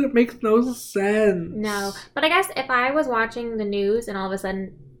this because it makes no sense. No, but I guess if I was watching the news and all of a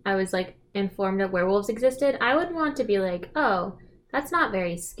sudden I was like informed that werewolves existed, I would want to be like, oh, that's not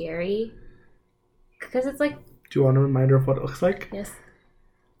very scary. Because it's like... Do you want a reminder of what it looks like? Yes.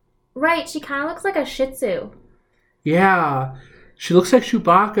 Right, she kind of looks like a Shih Tzu. Yeah, she looks like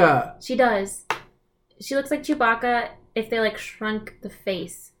Chewbacca. She does. She looks like Chewbacca if they like shrunk the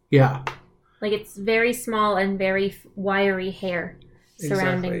face. Yeah. Like it's very small and very wiry hair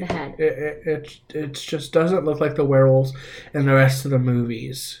surrounding the head. It just doesn't look like the werewolves in the rest of the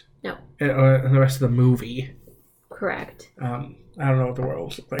movies. No. Or in the rest of the movie. Correct. I don't know what the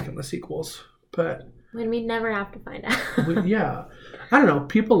werewolves look like in the sequels, but when we never have to find out. yeah. I don't know.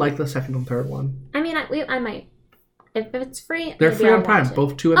 People like the second and third one. I mean, I might. If it's free, they're free on Prime.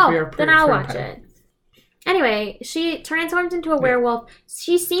 Both 2 and 3 are free. Then I'll watch it. Anyway, she transforms into a werewolf.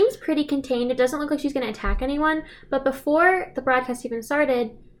 She seems pretty contained. It doesn't look like she's going to attack anyone. But before the broadcast even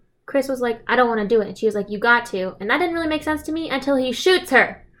started, Chris was like, I don't want to do it. And she was like, you got to. And that didn't really make sense to me until he shoots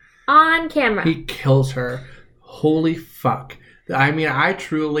her on camera. He kills her. Holy fuck. I mean, I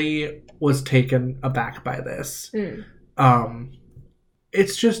truly was taken aback by this.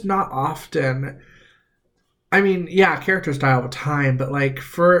 It's just not often. I mean, yeah, characters die all the time, but like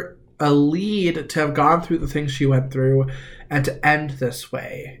for a lead to have gone through the things she went through and to end this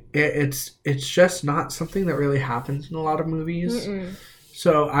way, it's just not something that really happens in a lot of movies.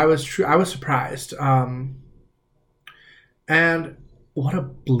 So I was surprised. And what a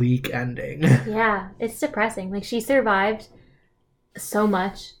bleak ending. Yeah, it's depressing. Like she survived so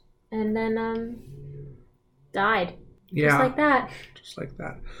much and then died. Yeah. Just like that. Just like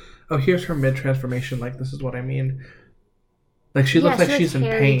that. Oh, here's her mid-transformation. Like, this is what I mean. Like, she looks like she's in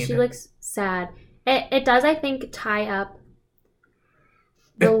pain. She looks sad. It does, I think, tie up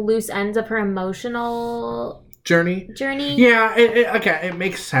the loose ends of her emotional journey. Yeah, it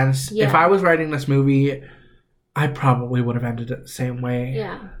makes sense. Yeah. If I was writing this movie, I probably would have ended it the same way.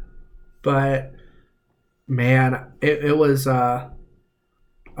 Yeah. But, man, it was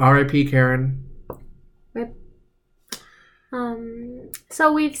R.I.P. Karen. Rip.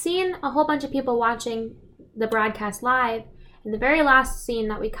 So we've seen a whole bunch of people watching the broadcast live, and the very last scene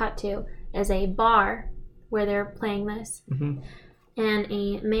that we cut to is a bar where they're playing this. And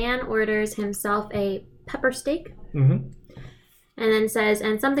a man orders himself a pepper steak and then says,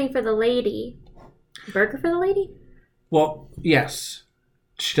 and something for the lady. Burger for the lady? Well, yes.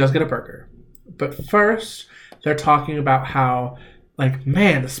 She does get a burger. But first, they're talking about how, like,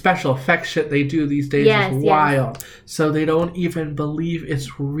 man, the special effects shit they do these days is wild. So they don't even believe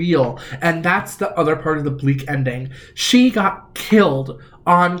it's real. And that's the other part of the bleak ending. She got killed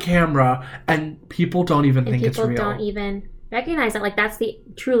on camera, and people don't even think it's real. People don't even recognize that. Like, that's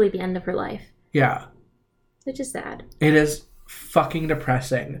truly the end of her life. Yeah. Which is sad. It is fucking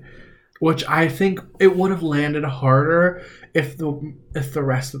depressing. Which I think it would have landed harder if the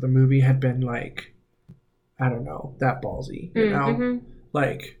rest of the movie had been, like, I don't know, that ballsy, you know?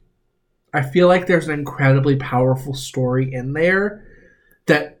 Like, I feel like there's an incredibly powerful story in there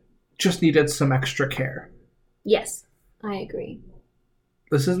that just needed some extra care. Yes, I agree.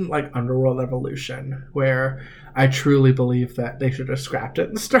 This isn't like Underworld Evolution, where I truly believe that they should have scrapped it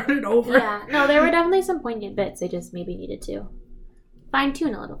and started over. Yeah, no, there were definitely some poignant bits they just maybe needed to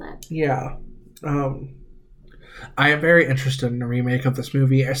fine-tune a little bit. Yeah. I am very interested in a remake of this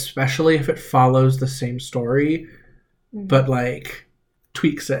movie, especially if it follows the same story, but, like,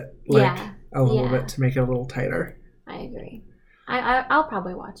 tweaks it, like, a little bit to make it a little tighter. I agree. I'll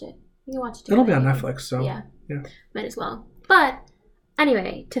probably watch it. You can watch it too. It'll be on Netflix, so. Yeah. Might as well. But,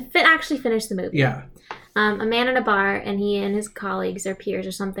 anyway, to actually finish the movie. Yeah. A man in a bar, and he and his colleagues or peers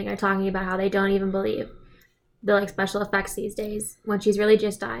or something are talking about how they don't even believe the, like, special effects these days when she's really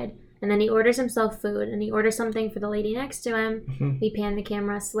just died. And then he orders himself food, and he orders something for the lady next to him. We pan the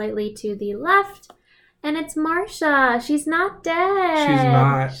camera slightly to the left, and it's Marsha. She's not dead. She's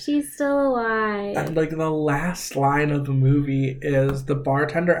not. She's still alive. And, like, the last line of the movie is the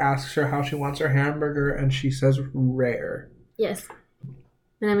bartender asks her how she wants her hamburger, and she says rare. Yes.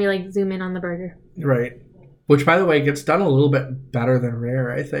 And then we, like, zoom in on the burger. Right. Which, by the way, gets done a little bit better than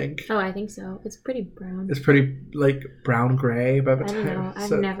rare, I think. Oh, I think so. It's pretty brown. It's pretty, like, brown-gray by the time. I don't know.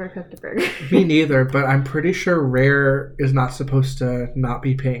 I've never cooked a burger. Me neither, but I'm pretty sure rare is not supposed to not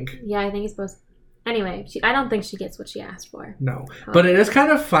be pink. Yeah, I think it's supposed to. Anyway, I don't think she gets what she asked for. No. But it is kind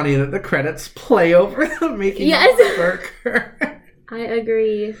of funny that the credits play over the making of the burger. I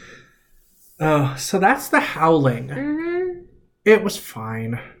agree. Oh, so that's The Howling. It was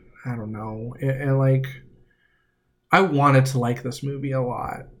fine. I don't know. It like... I wanted to like this movie a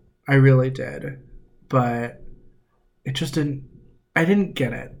lot. I really did. But it just didn't... I didn't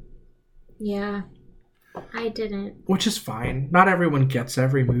get it. Yeah. I didn't. Which is fine. Not everyone gets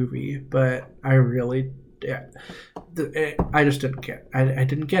every movie, but I really... Yeah, I just didn't get... I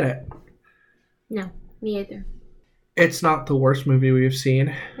didn't get it. No, me either. It's not the worst movie we've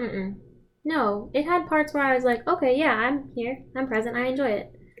seen. No, it had parts where I was like, okay, yeah, I'm here. I'm present. I enjoy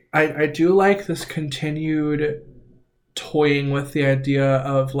it. I do like this continued toying with the idea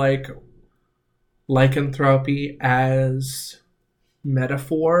of like lycanthropy as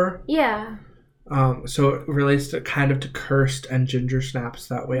metaphor. Yeah. So it relates to kind of to Cursed and Ginger Snaps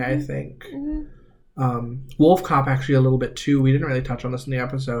that way, I think. Wolf Cop actually a little bit too. We didn't really touch on this in the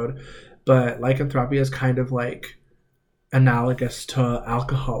episode, but lycanthropy is kind of like analogous to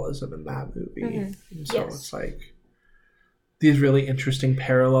alcoholism in that movie. And so it's like these really interesting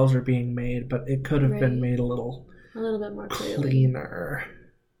parallels are being made, but it could have been made a little bit more cleaner.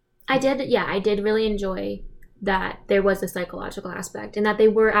 I did really enjoy that there was a psychological aspect and that they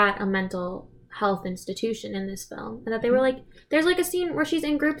were at a mental health institution in this film, and that they were like, there's like a scene where she's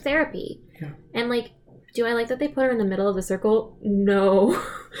in group therapy, and like, do I like that they put her in the middle of the circle? No.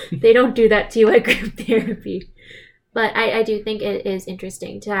 They don't do that to you at group therapy. But I do think it is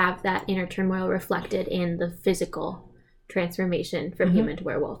interesting to have that inner turmoil reflected in the physical transformation from human to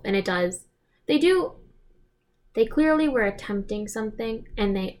werewolf. And it does. They clearly were attempting something,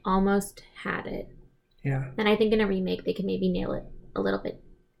 and they almost had it. Yeah. And I think in a remake, they can maybe nail it a little bit.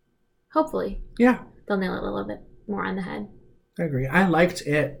 Hopefully. Yeah. They'll nail it a little bit more on the head. I agree. I liked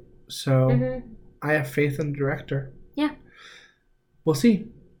it, so I have faith in the director. Yeah. We'll see.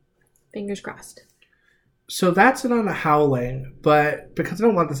 Fingers crossed. So that's it on The Howling, but because I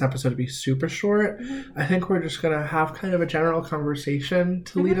don't want this episode to be super short, I think we're just going to have kind of a general conversation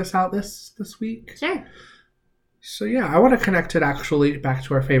to lead us out this week. Sure. So yeah, I want to connect it actually back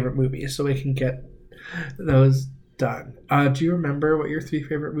to our favorite movies so we can get those done. Do you remember what your 3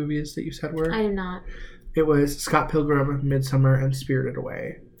 favorite movies that you said were? I do not. It was Scott Pilgrim, Midsommar, and Spirited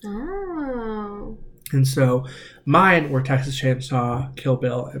Away. Oh. And so mine were Texas Chainsaw, Kill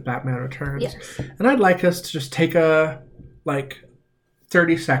Bill, and Batman Returns. Yes. And I'd like us to just take 30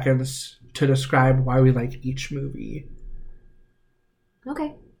 seconds to describe why we like each movie.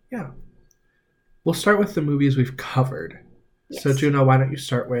 Okay. Yeah. We'll start with the movies we've covered. Yes. So Juno, why don't you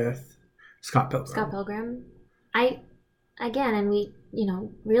start with Scott Pilgrim? Scott Pilgrim. We,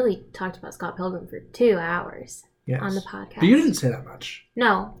 really talked about Scott Pilgrim for 2 hours on the podcast. But you didn't say that much.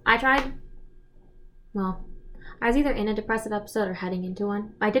 No, I tried. Well, I was either in a depressive episode or heading into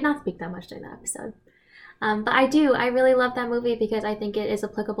one. I did not speak that much during that episode. But I really love that movie because I think it is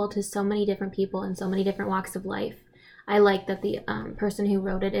applicable to so many different people in so many different walks of life. I like that the person who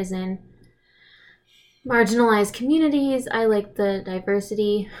wrote it is in marginalized communities. I like the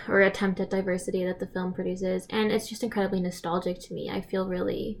diversity or attempt at diversity that the film produces, and it's just incredibly nostalgic to me. I feel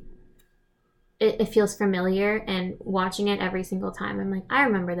it feels familiar, and watching it every single time, I'm like, I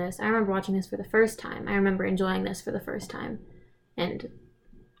remember this. I remember watching this for the first time. I remember enjoying this for the first time. And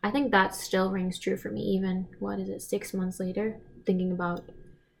I think that still rings true for me, even, 6 months later, thinking about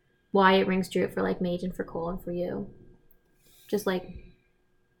why it rings true for like Mage and for Cole and for you. Just like,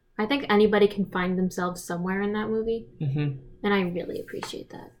 I think anybody can find themselves somewhere in that movie. And I really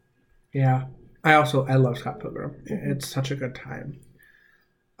appreciate that. Yeah. I love Scott Pilgrim. It's such a good time.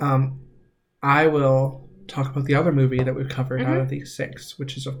 I will talk about the other movie that we've covered out of these 6,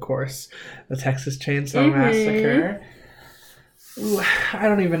 which is, of course, the Texas Chainsaw Massacre. Ooh, I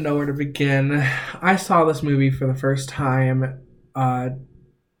don't even know where to begin. I saw this movie for the first time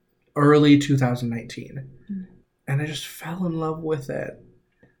early 2019. And I just fell in love with it.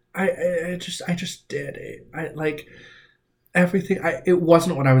 I just did it. I like everything. It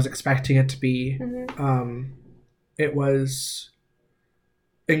wasn't what I was expecting it to be. It was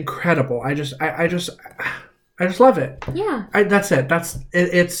incredible. I just love it. Yeah. That's it.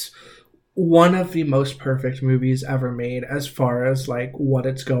 It's one of the most perfect movies ever made as far as like what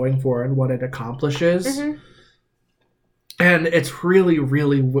it's going for and what it accomplishes. And it's really,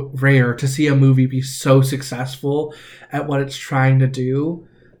 really rare to see a movie be so successful at what it's trying to do.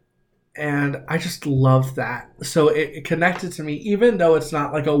 And I just love that. So it connected to me, even though it's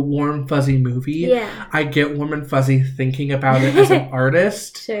not like a warm, fuzzy movie. Yeah. I get warm and fuzzy thinking about it as an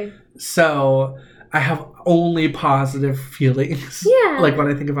artist. Sure. So I have only positive feelings. Yeah. Like when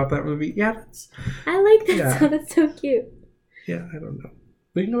I think about that movie. Yeah. I like that. So that's so cute. Yeah, I don't know.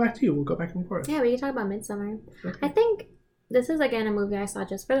 We can go back to you. We'll go back and forth. Yeah, we can talk about Midsommar. Okay. I think this is, again, a movie I saw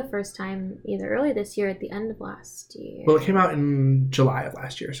just for the first time either early this year or at the end of last year. Well, it came out in July of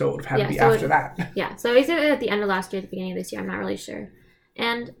last year, so it would have had to be after that. Yeah, so it's either at the end of last year or at the beginning of this year. I'm not really sure.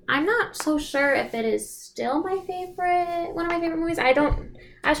 And I'm not so sure if it is still one of my favorite movies. I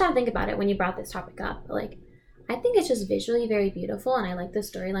was trying to think about it when you brought this topic up. But like, I think it's just visually very beautiful, and I like the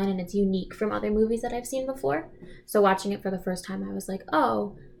storyline, and it's unique from other movies that I've seen before. So watching it for the first time, I was like,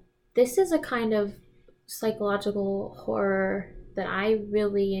 oh, this is a kind of psychological horror that I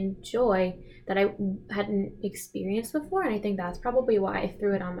really enjoy that I hadn't experienced before, and I think that's probably why I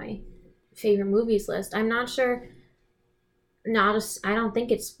threw it on my favorite movies list. I'm not sure I don't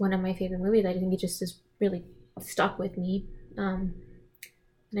think it's one of my favorite movies. I think it just is really stuck with me. And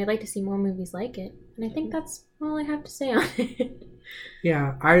I'd like to see more movies like it. And I think that's all I have to say on it.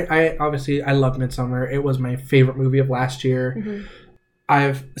 Yeah, I obviously I love Midsommar. It was my favorite movie of last year. Mm-hmm.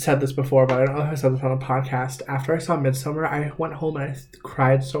 I've said this before, but I don't know if I said this on a podcast. After I saw Midsommar, I went home and I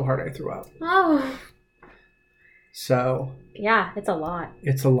cried so hard I threw up. Oh. So. Yeah, it's a lot.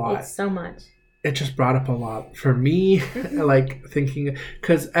 It's a lot. It's so much. It just brought up a lot for me, like thinking,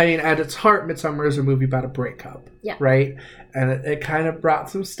 because I mean, at its heart, Midsommar is a movie about a breakup, yeah, right? And it kind of brought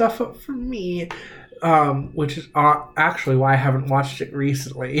some stuff up for me, which is actually why I haven't watched it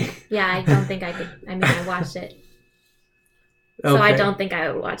recently. Yeah, I don't think I could. I mean, I watched it, okay. So I don't think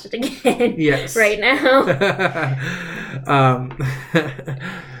I would watch it again. Yes, right now.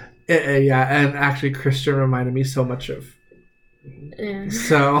 Yeah, and actually, Christian reminded me so much of. Yeah.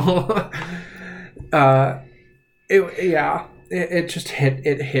 So. It just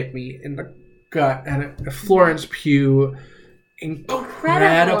hit me in the gut, and Florence Pugh,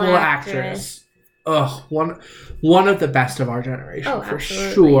 incredible actress. Ugh, one of the best of our generation for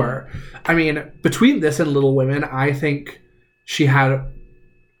sure. I mean, between this and Little Women, I think she had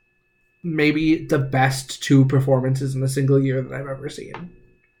maybe the best 2 performances in a single year that I've ever seen.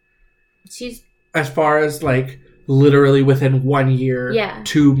 She's as far as like. Literally within 1 year,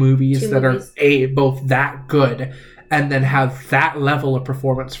 2 movies that are both that good, and then have that level of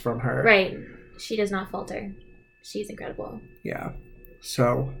performance from her. Right. She does not falter. She's incredible. Yeah.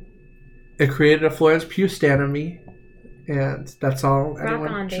 So, it created a Florence Pugh stan of me, and that's all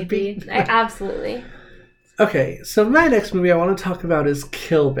anyone should be. Absolutely. Okay, so my next movie I want to talk about is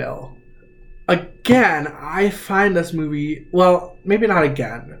Kill Bill. Again, I find this movie, well, maybe not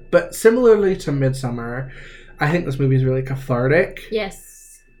again, but similarly to Midsommar, I think this movie is really cathartic.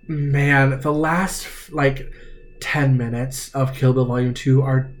 Yes. Man, the last, 10 minutes of Kill Bill Volume 2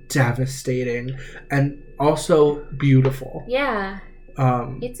 are devastating and also beautiful. Yeah.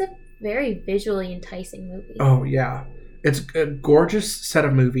 It's a very visually enticing movie. Oh, yeah. It's a gorgeous set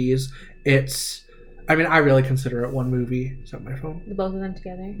of movies. I really consider it one movie. Is that my phone? The both of them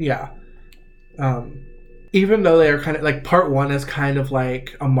together? Yeah. Even though they are kind of part 1 is kind of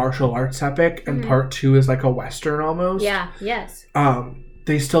like a martial arts epic and part 2 is like a Western almost. Yeah, yes.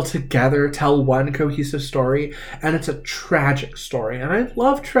 They still together tell one cohesive story, and it's a tragic story. And I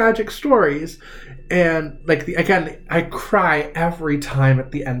love tragic stories. And again, I cry every time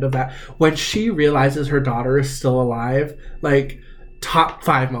at the end of that. When she realizes her daughter is still alive, top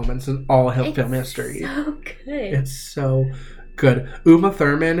 5 moments in all film history. So good. It's so good. Uma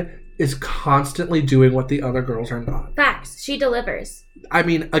Thurman is constantly doing what the other girls are not. Facts. She delivers. I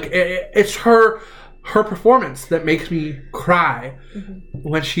mean, it's her performance that makes me cry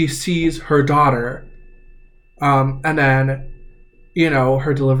when she sees her daughter. And then,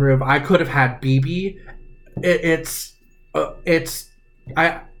 her delivery of "I could have had BB." That's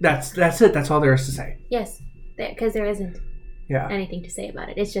it. That's all there is to say. Yes, because there isn't anything to say about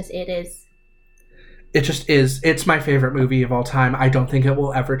it. It's just, it is. It just is. It's my favorite movie of all time. I don't think it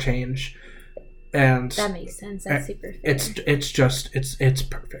will ever change. And that makes sense. That's super fair. It's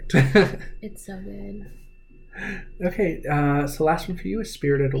perfect. It's so good. Okay, so last one for you is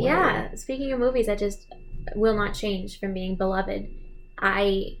Spirited Away. Yeah, speaking of movies that just will not change from being beloved,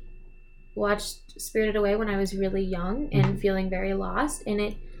 I watched Spirited Away when I was really young and feeling very lost.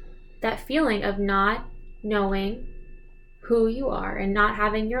 And that feeling of not knowing who you are and not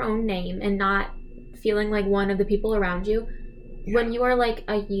having your own name and not feeling like one of the people around you when you are like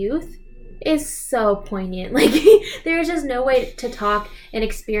a youth is so poignant. There's just no way to talk and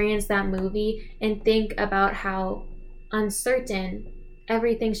experience that movie and think about how uncertain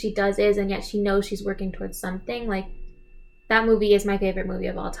everything she does is, and yet she knows she's working towards something. That movie is my favorite movie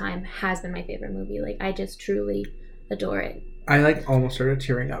of all time, has been my favorite movie. I just truly adore it. I almost started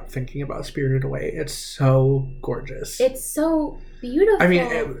tearing up thinking about Spirited Away. It's so gorgeous. It's so beautiful. I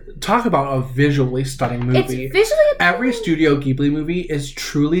mean, talk about a visually stunning movie. It's visually every Studio Ghibli movie is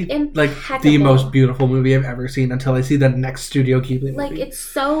truly impeccable. The most beautiful movie I've ever seen until I see the next Studio Ghibli movie. It's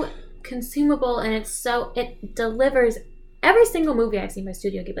so consumable, and it delivers. Every single movie I've seen by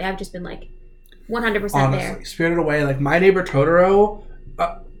Studio Ghibli, I've just been 100% honestly, there. Spirited Away, My Neighbor Totoro.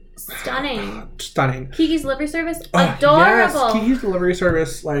 Stunning. Kiki's Delivery Service, adorable. Yes, Kiki's Delivery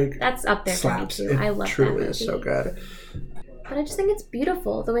Service, that's up there slaps. For me too. I love that movie. Truly is so good. But I just think it's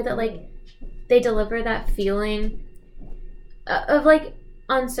beautiful the way that they deliver that feeling of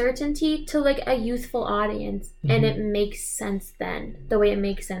uncertainty to a youthful audience, and it makes sense then the way it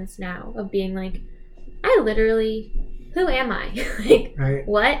makes sense now of being I literally, who am I? Right.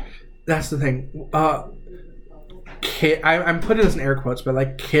 What? That's the thing. I'm putting this in air quotes, but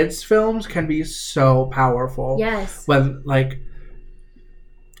like kids films can be so powerful. Yes. When like,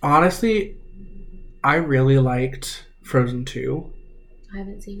 honestly, I really liked Frozen 2. I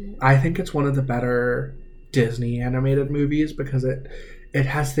haven't seen it. I think it's one of the better Disney animated movies because it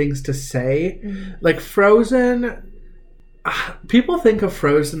has things to say. Mm-hmm. Like Frozen, people think of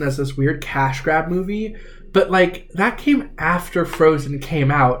Frozen as this weird cash grab movie, but like that came after Frozen came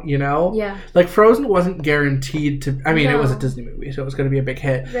out, you know? Yeah. Like Frozen wasn't guaranteed to, I mean, it was a No. Disney movie, so it was going to be a big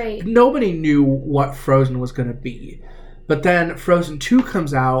hit. Right. Nobody knew what Frozen was going to be. But then Frozen 2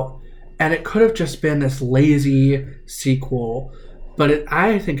 comes out, and it could have just been this lazy sequel, but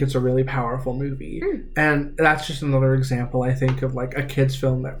I think it's a really powerful movie. And that's just another example, I think, of like a kid's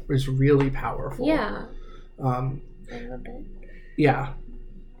film that is really powerful. Yeah. I love it. Yeah.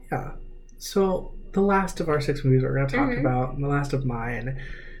 Yeah. So the last of our 6 movies we're going to talk about, and the last of mine,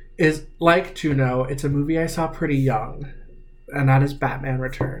 is like Juno. It's a movie I saw pretty young, and that is Batman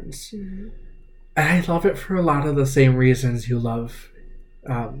Returns. Mm-hmm. And I love it for a lot of the same reasons you love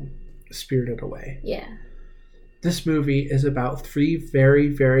Spirited Away. Yeah. This movie is about 3 very,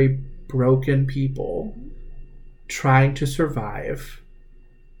 very broken people trying to survive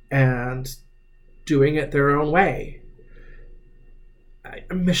and doing it their own way.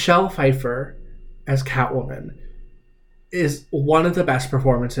 Michelle Pfeiffer as Catwoman is one of the best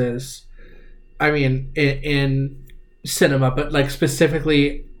performances, I mean, in cinema, but like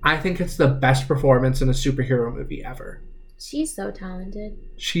specifically, I think it's the best performance in a superhero movie ever. She's so talented.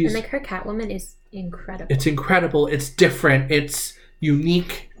 She's and like her Catwoman is incredible. It's incredible. It's different. It's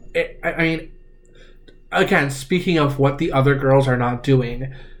unique. I mean, again, speaking of what the other girls are not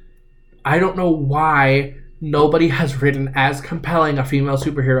doing, I don't know why nobody has written as compelling a female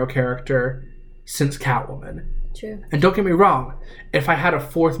superhero character since Catwoman. True. And don't get me wrong, if I had a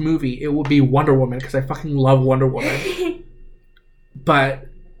 4th movie, it would be Wonder Woman because I fucking love Wonder Woman. But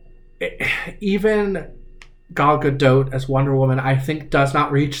even Gal Gadot as Wonder Woman, I think does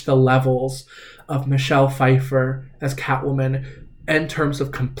not reach the levels of Michelle Pfeiffer as Catwoman in terms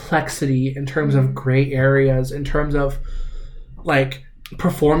of complexity, in terms of gray areas, in terms of like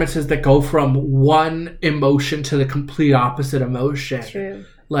performances that go from one emotion to the complete opposite emotion. True.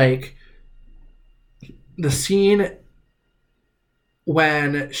 Like the scene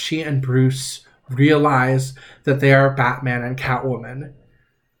when she and Bruce realize that they are Batman and Catwoman,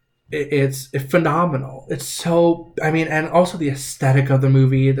 it's phenomenal. It's so, I mean, and also the aesthetic of the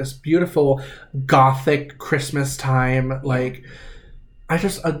movie, this beautiful gothic Christmas time, like I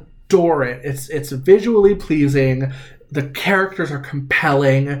just adore it. It's visually pleasing. The characters are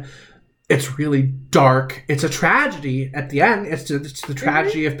compelling. It's really dark. It's a tragedy at the end. It's the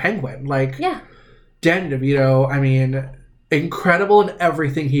tragedy of Penguin. Like, yeah. Danny DeVito, I mean, incredible in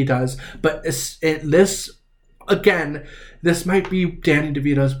everything he does. But this might be Danny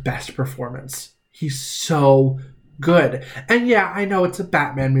DeVito's best performance. He's so good. And yeah, I know it's a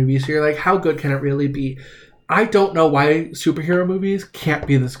Batman movie, so you're like, how good can it really be? I don't know why superhero movies can't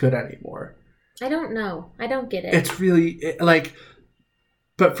be this good anymore. I don't know. I don't get it. It's really, like,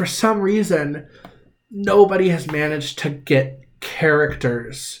 but for some reason, nobody has managed to get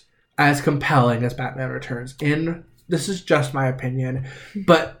characters as compelling as Batman Returns. This is just my opinion,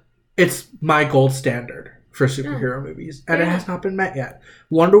 but it's my gold standard for superhero movies, and it has not been met yet.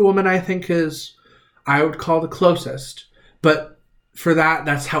 Wonder Woman, I think, I would call the closest, but for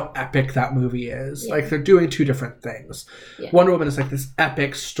that's how epic that movie is. Yeah. Like, they're doing 2 different things. Yeah. Wonder Woman is like this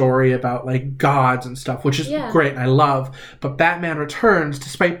epic story about like gods and stuff, which is great and I love. But Batman Returns,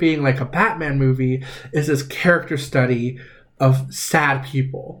 despite being like a Batman movie, is this character study of sad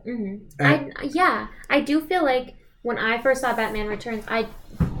people. Mm-hmm. I do feel like when I first saw Batman Returns, I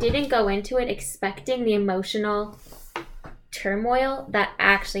didn't go into it expecting the emotional turmoil that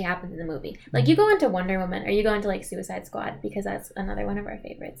actually happens in the movie. Like, you go into Wonder Woman or you go into like Suicide Squad, because that's another one of our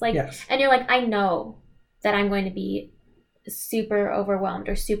favorites. Like, yes. And you're like, I know that I'm going to be super overwhelmed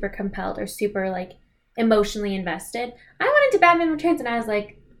or super compelled or super like emotionally invested. I went into Batman Returns and I was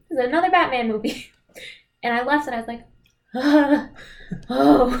like, this is another Batman movie. And I left and I was like,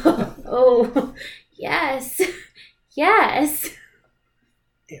 oh, yes. Yes.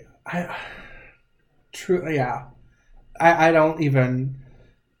 Yeah, I don't even.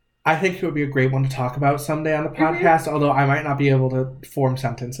 I think it would be a great one to talk about someday on the podcast, although I might not be able to form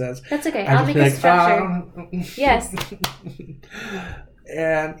sentences. That's okay. I'll make a structure. Yes.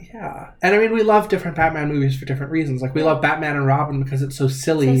 And yeah. And I mean, we love different Batman movies for different reasons. Like, we love Batman and Robin because it's so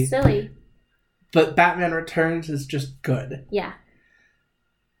silly. So silly. But Batman Returns is just good. Yeah.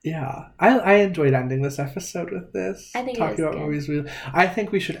 Yeah. I enjoyed ending this episode with this. I think talking about movies. I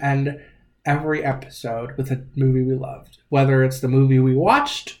think we should end every episode with a movie we loved, whether it's the movie we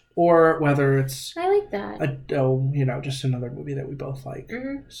watched or whether it's I like that. just another movie that we both like.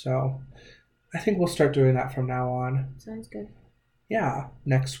 Mm-hmm. So I think we'll start doing that from now on. Sounds good. Yeah.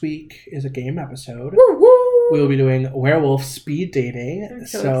 Next week is a game episode. Woo woo! We will be doing werewolf speed dating. I'm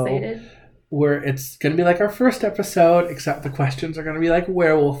so excited. It's going to be like our first episode, except the questions are going to be like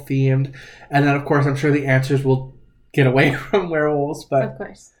werewolf themed. And then, of course, I'm sure the answers will get away from werewolves. But of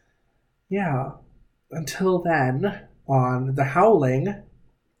course. Yeah. Until then, on The Howling,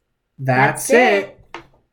 that's That's it.